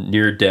called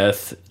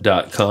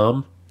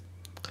neardeath.com.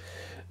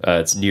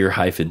 It's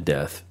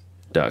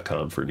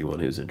near-death.com for anyone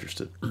who's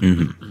interested.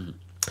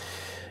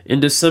 In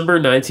December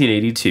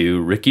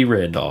 1982, Ricky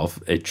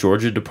Randolph, a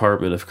Georgia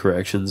Department of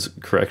Corrections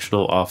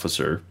correctional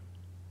officer,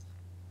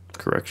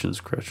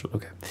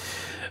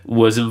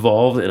 was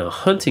involved in a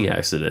hunting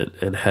accident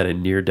and had a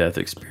near-death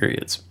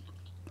experience.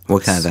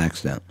 What kind of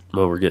accident?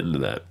 Well, we're getting to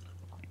that.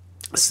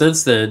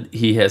 Since then,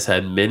 he has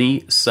had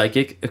many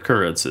psychic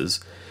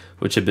occurrences,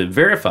 which have been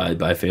verified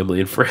by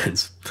family and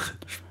friends.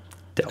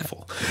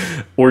 Doubtful.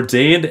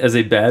 Ordained as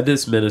a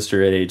Baptist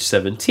minister at age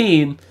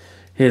 17,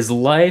 his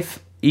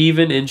life,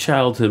 even in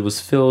childhood, was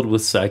filled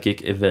with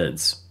psychic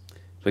events.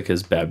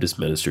 Because Baptist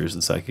ministers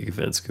and psychic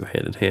events go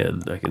hand in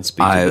hand. I can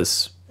speak to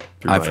this.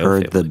 I've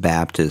heard the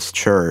Baptist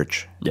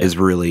church is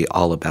really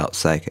all about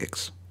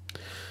psychics.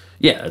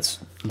 Yeah, that's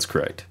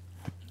correct.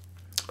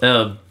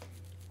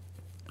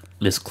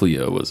 Miss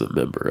Cleo was a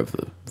member of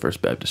the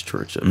First Baptist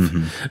Church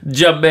of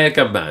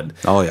Jamaica, man.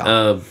 Oh,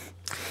 yeah.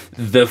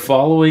 The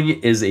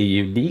following is a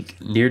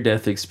unique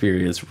near-death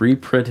experience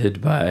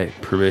reprinted by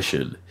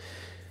permission.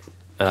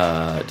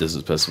 It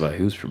doesn't specify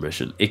whose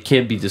permission. It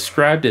can be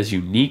described as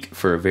unique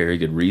for a very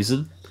good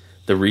reason.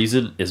 The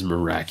reason is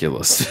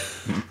miraculous.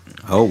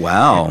 Oh,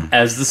 wow.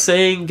 As the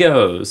saying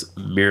goes,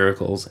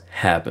 miracles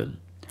happen.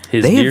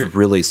 They've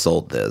really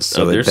sold this,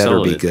 so it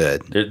better be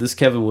good. This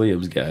Kevin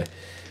Williams guy,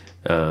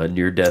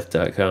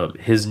 neardeath.com.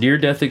 His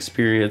near-death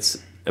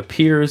experience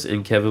appears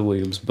in Kevin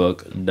Williams'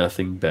 book,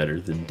 Nothing Better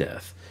Than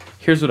Death.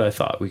 Here's what I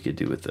thought we could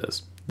do with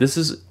this. This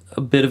is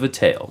a bit of a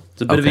tale.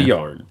 It's a bit of a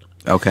yarn.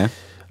 Okay.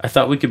 I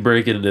thought we could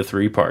break it into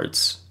 3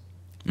 parts.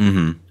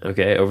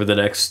 Okay, over the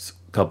next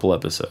couple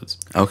episodes.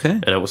 Okay.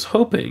 And I was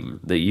hoping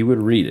that you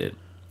would read it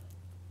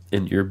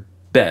in your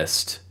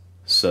best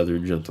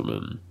Southern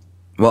gentleman.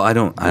 Well, I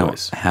don't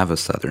have a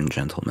Southern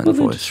gentleman Then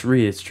voice. just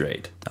read it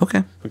straight.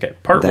 Okay. Okay,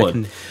 part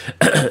 1.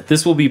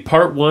 This will be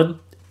part 1,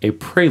 a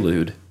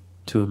prelude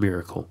to a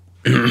miracle.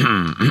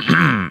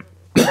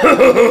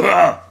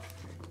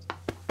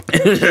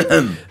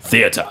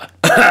 Theater.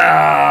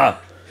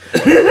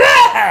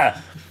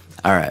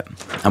 All right.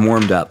 I'm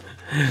warmed up.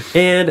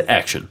 And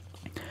action.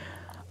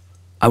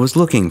 I was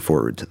looking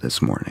forward to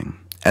this morning,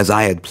 as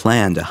I had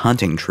planned a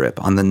hunting trip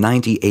on the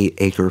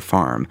 98-acre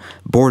farm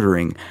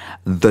bordering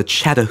the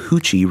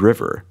Chattahoochee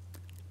River.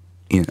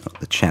 You know,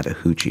 the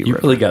Chattahoochee You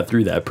River. really got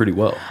through that pretty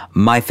well.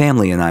 My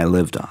family and I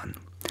lived on.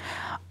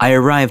 I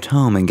arrived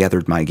home and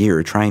gathered my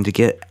gear, trying to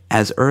get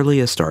as early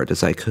a start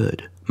as I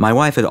could. My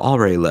wife had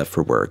already left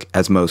for work,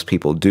 as most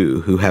people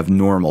do who have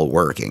normal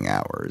working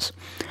hours.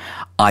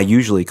 I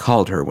usually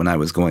called her when I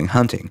was going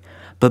hunting,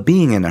 but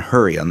being in a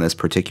hurry on this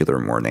particular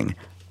morning,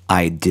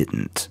 I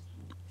didn't.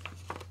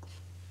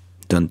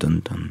 Dun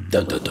dun dun.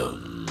 Dun, dun,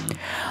 dun.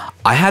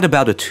 I had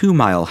about a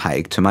 2-mile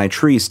hike to my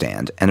tree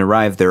stand and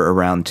arrived there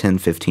around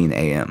 10:15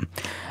 a.m.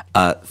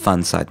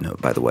 Fun side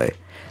note, by the way.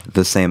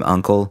 The same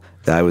uncle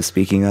that I was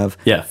speaking of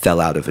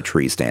fell out of a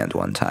tree stand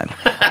one time.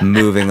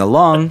 Moving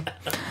along,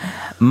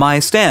 my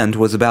stand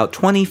was about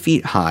 20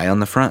 feet high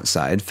on the front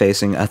side,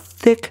 facing a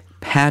thick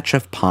patch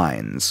of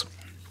pines.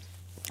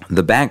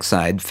 The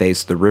backside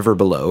faced the river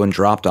below and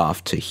dropped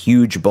off to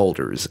huge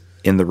boulders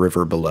in the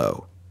river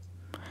below.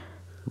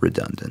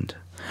 Redundant.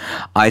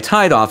 I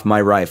tied off my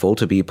rifle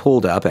to be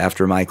pulled up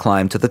after my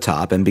climb to the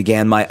top and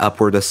began my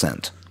upward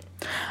ascent.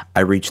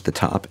 I reached the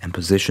top and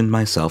positioned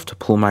myself to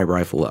pull my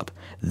rifle up.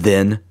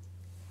 Then,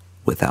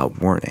 without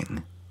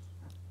warning,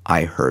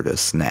 I heard a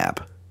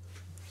snap.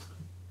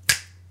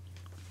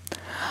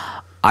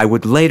 I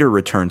would later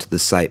return to the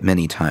site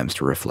many times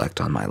to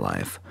reflect on my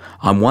life.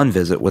 On one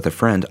visit with a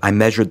friend, I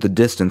measured the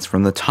distance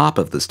from the top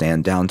of the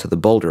stand down to the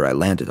boulder I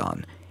landed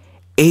on.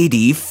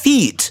 80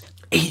 feet!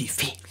 80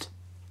 feet.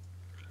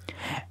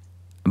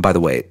 By the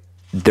way,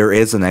 there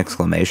is an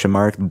exclamation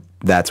mark.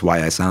 That's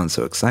why I sound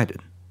so excited.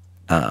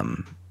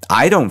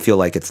 I don't feel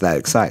like it's that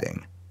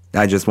exciting.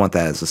 I just want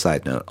that as a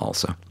side note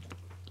also.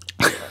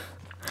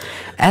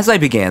 As I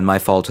began my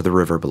fall to the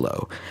river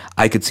below,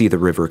 I could see the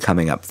river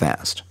coming up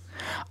fast.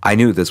 I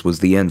knew this was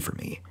the end for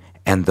me,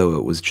 and though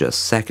it was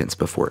just seconds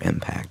before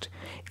impact,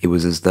 it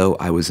was as though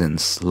I was in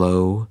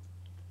slow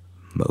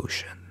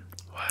motion.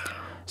 Wow.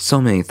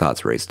 So many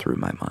thoughts raced through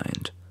my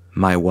mind.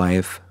 My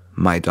wife,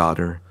 my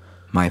daughter,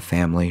 my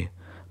family,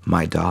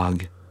 my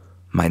dog,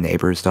 my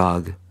neighbor's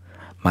dog,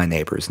 my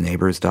neighbor's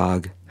neighbor's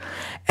dog,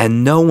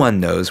 and no one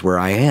knows where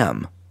I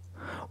am.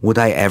 Would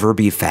I ever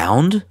be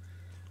found?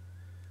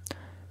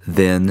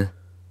 Then,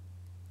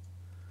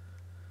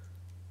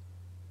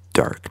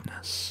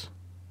 darkness.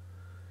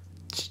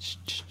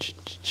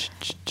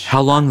 How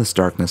long this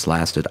darkness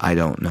lasted, I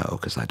don't know,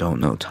 because I don't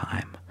know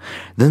time.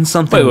 Then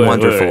something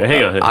wonderful.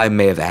 Hang on. I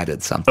may have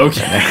added something.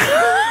 Okay.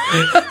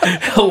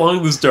 How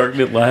long this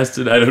darkness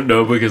lasted, I don't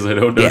know because I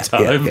don't know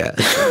time. Yeah.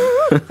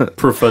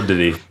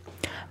 Profundity.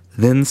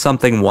 Then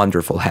something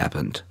wonderful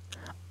happened.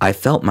 I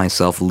felt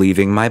myself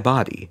leaving my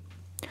body.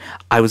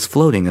 I was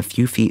floating a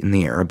few feet in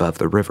the air above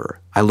the river.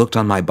 I looked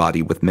on my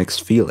body with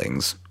mixed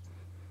feelings.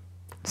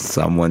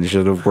 Someone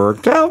should have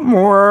worked out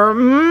more.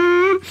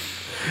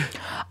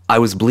 I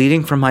was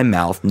bleeding from my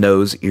mouth,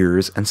 nose,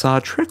 ears, and saw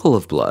a trickle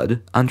of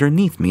blood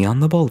underneath me on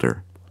the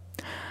boulder.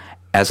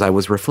 As I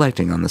was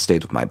reflecting on the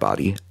state of my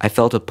body, I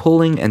felt a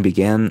pulling and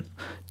began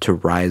to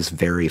rise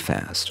very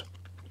fast.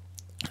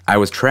 I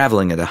was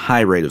traveling at a high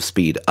rate of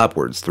speed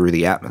upwards through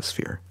the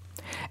atmosphere.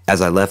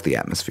 As I left the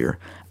atmosphere,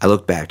 I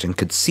looked back and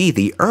could see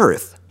the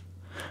earth.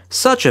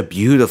 Such a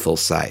beautiful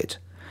sight.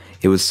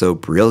 It was so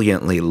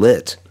brilliantly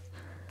lit,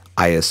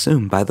 I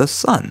assume by the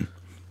sun.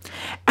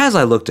 As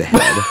I looked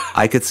ahead,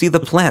 I could see the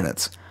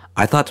planets.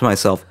 I thought to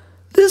myself,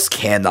 this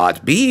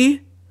cannot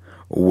be.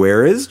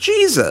 Where is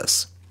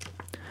Jesus?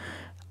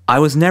 I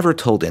was never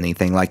told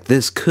anything like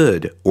this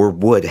could or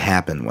would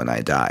happen when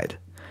I died.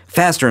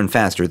 Faster and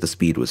faster, the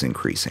speed was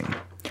increasing.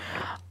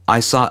 I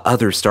saw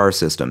other star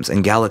systems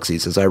and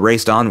galaxies as I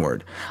raced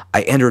onward.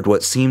 I entered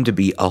what seemed to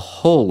be a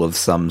hole of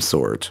some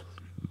sort.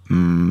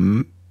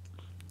 That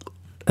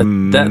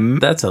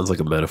sounds like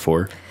a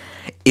metaphor.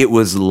 It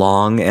was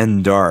long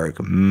and dark.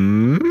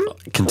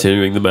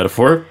 Continuing the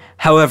metaphor.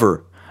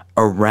 However,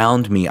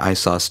 around me I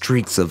saw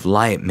streaks of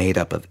light made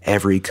up of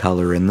every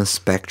color in the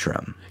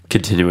spectrum.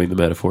 Continuing the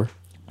metaphor.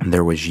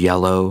 There was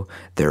yellow,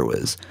 there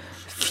was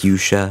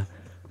fuchsia,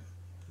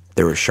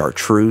 there was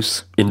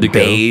chartreuse, Indigo.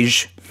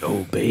 beige.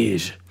 Oh,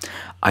 beige.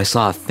 I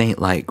saw a faint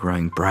light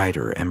growing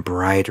brighter and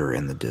brighter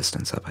in the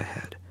distance up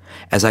ahead.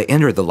 As I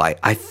entered the light,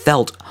 I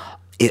felt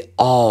it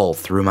all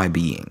through my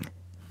being.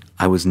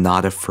 I was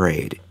not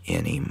afraid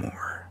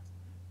anymore.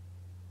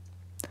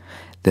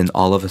 Then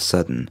all of a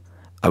sudden,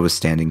 I was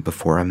standing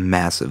before a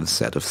massive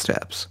set of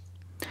steps.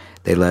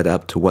 They led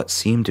up to what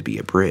seemed to be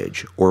a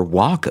bridge or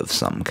walk of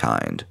some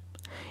kind.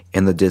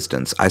 In the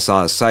distance, I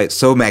saw a sight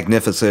so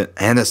magnificent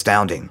and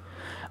astounding.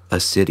 A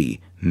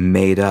city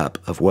made up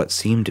of what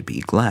seemed to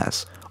be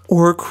glass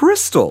or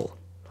crystal.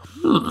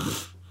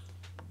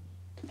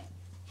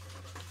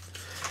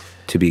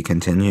 To be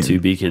continued. To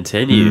be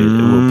continued.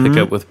 And we'll pick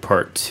up with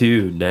part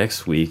 2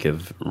 next week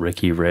of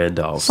Ricky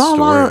Randolph's Saw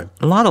story.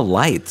 a lot of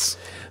lights,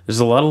 There's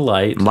a lot of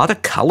light. a lot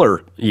of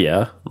color,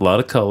 Yeah, a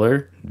lot of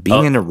color.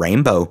 being in a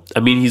rainbow.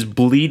 I mean, he's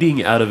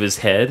bleeding out of his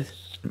head.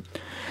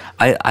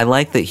 I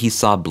like that he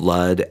saw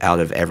blood out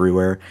of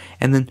everywhere,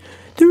 and then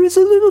there is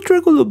a little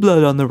trickle of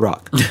blood on the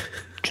rock.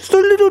 Just a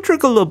little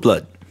trickle of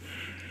blood.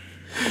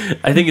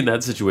 I think in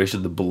that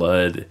situation, the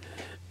blood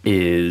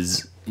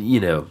is,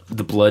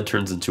 the blood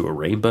turns into a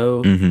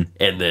rainbow, and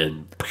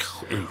then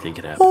anything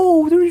can happen.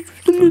 Oh, there's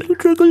just a little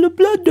trickle of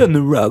blood on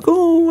the rock.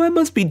 Oh, I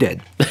must be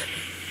dead.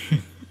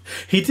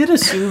 He did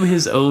assume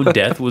his own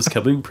death was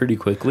coming pretty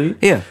quickly.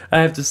 Yeah. I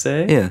have to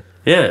say. Yeah.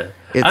 Yeah.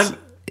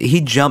 He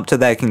jumped to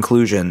that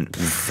conclusion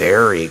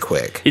very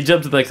quick. He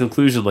jumped to that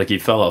conclusion like he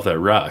fell off that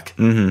rock.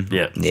 Mm-hmm.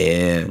 Yeah.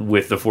 Yeah.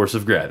 With the force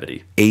of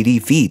gravity. 80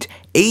 feet.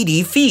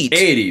 80 feet.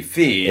 80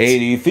 feet.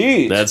 80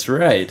 feet. That's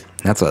right.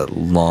 That's a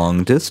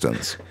long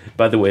distance.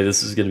 By the way,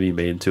 this is going to be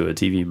made into a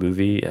TV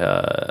movie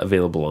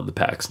available on the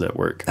PAX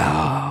network.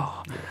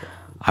 Oh,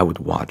 I would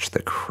watch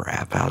the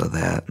crap out of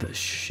that. The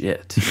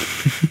shit.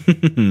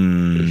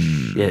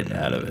 The shit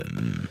out of it.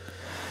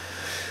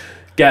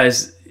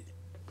 Guys,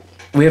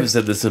 we haven't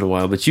said this in a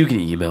while, but you can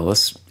email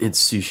us.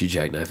 It's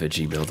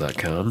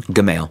sushijackknife@gmail.com.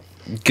 Gmail.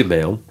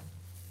 Gmail.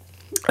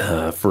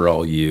 For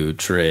all you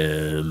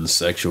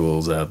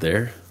transsexuals out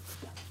there.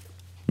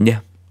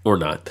 Yeah. Or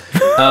not.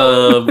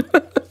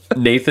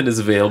 Nathan is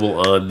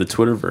available on the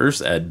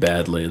Twitterverse at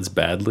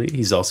BadlandsBadly.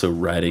 He's also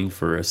writing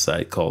for a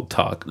site called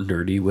Talk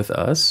Nerdy with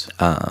Us.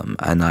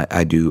 And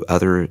I do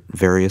other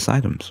various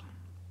items.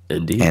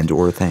 Indeed. And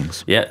or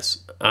things. Yes.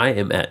 I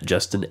am at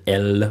Justin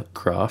L.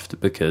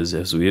 Croft because,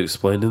 as we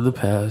explained in the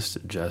past,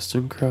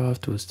 Justin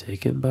Croft was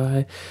taken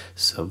by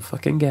some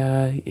fucking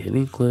guy in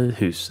England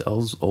who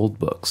sells old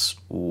books.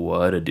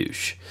 What a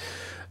douche.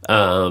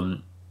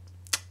 And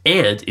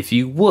if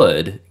you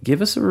would,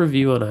 give us a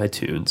review on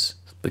iTunes,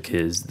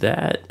 because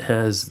that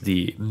has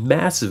the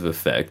massive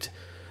effect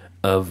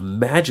of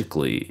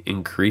magically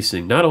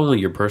increasing not only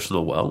your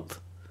personal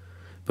wealth,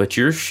 but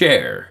your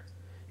share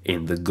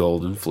in the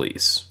Golden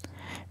Fleece.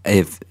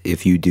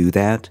 If you do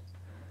that,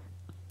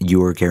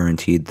 you are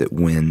guaranteed that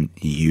when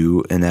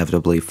you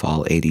inevitably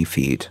fall 80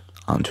 feet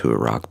onto a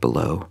rock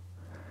below,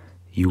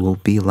 you will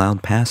be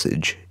allowed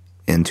passage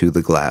into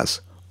the glass,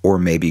 or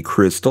maybe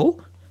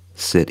Crystal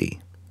City.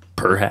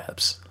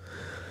 Perhaps.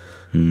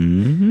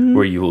 Mm-hmm.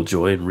 Where you will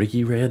join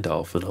Ricky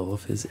Randolph in all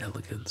of his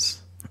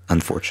elegance.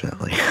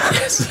 Unfortunately.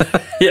 Yes.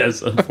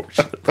 Yes,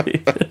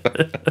 unfortunately.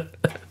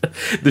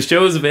 The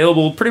show is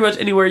available pretty much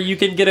anywhere you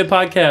can get a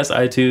podcast.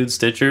 iTunes,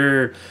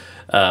 Stitcher,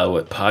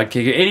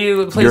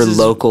 any places. Your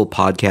local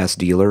podcast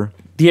dealer.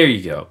 There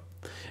you go.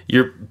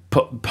 Your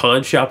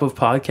pawn shop of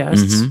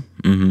podcasts?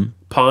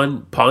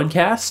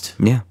 Pawncast?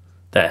 Yeah,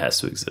 That has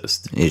to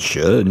exist. it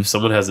should. If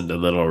someone hasn't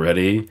done that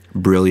already,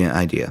 Brilliant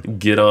idea.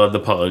 get on the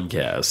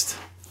Pawncast.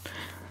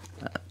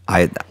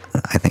 I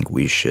think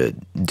we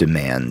should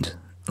demand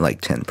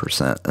like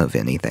 10% of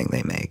anything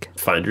they make.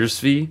 Finder's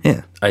fee?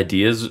 Yeah.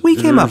 Ideas? We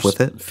came up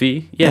with it.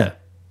 Fee? Yeah.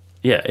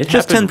 Yeah, it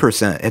Just happened.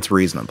 10%. It's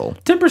reasonable.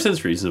 10%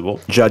 is reasonable.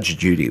 Judge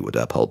Judy would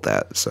uphold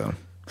that. So,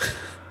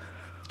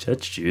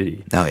 Judge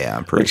Judy. oh yeah,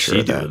 I'm pretty What's sure she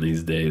of that. doing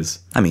these days?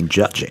 I mean,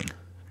 judging.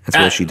 That's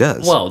what she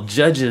does. Well,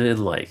 judging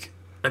in like,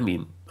 I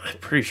mean, I'm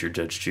pretty sure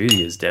Judge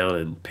Judy is down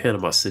in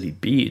Panama City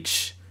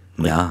Beach,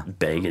 yeah,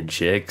 banging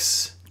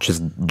chicks,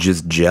 just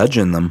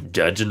judging them.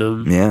 judging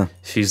them. Yeah.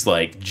 She's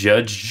like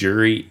judge,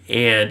 jury,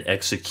 and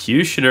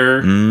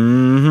executioner.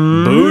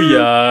 Mm-hmm.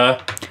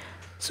 Booyah!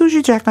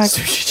 Sushi jackknife.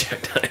 Sushi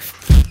jackknife.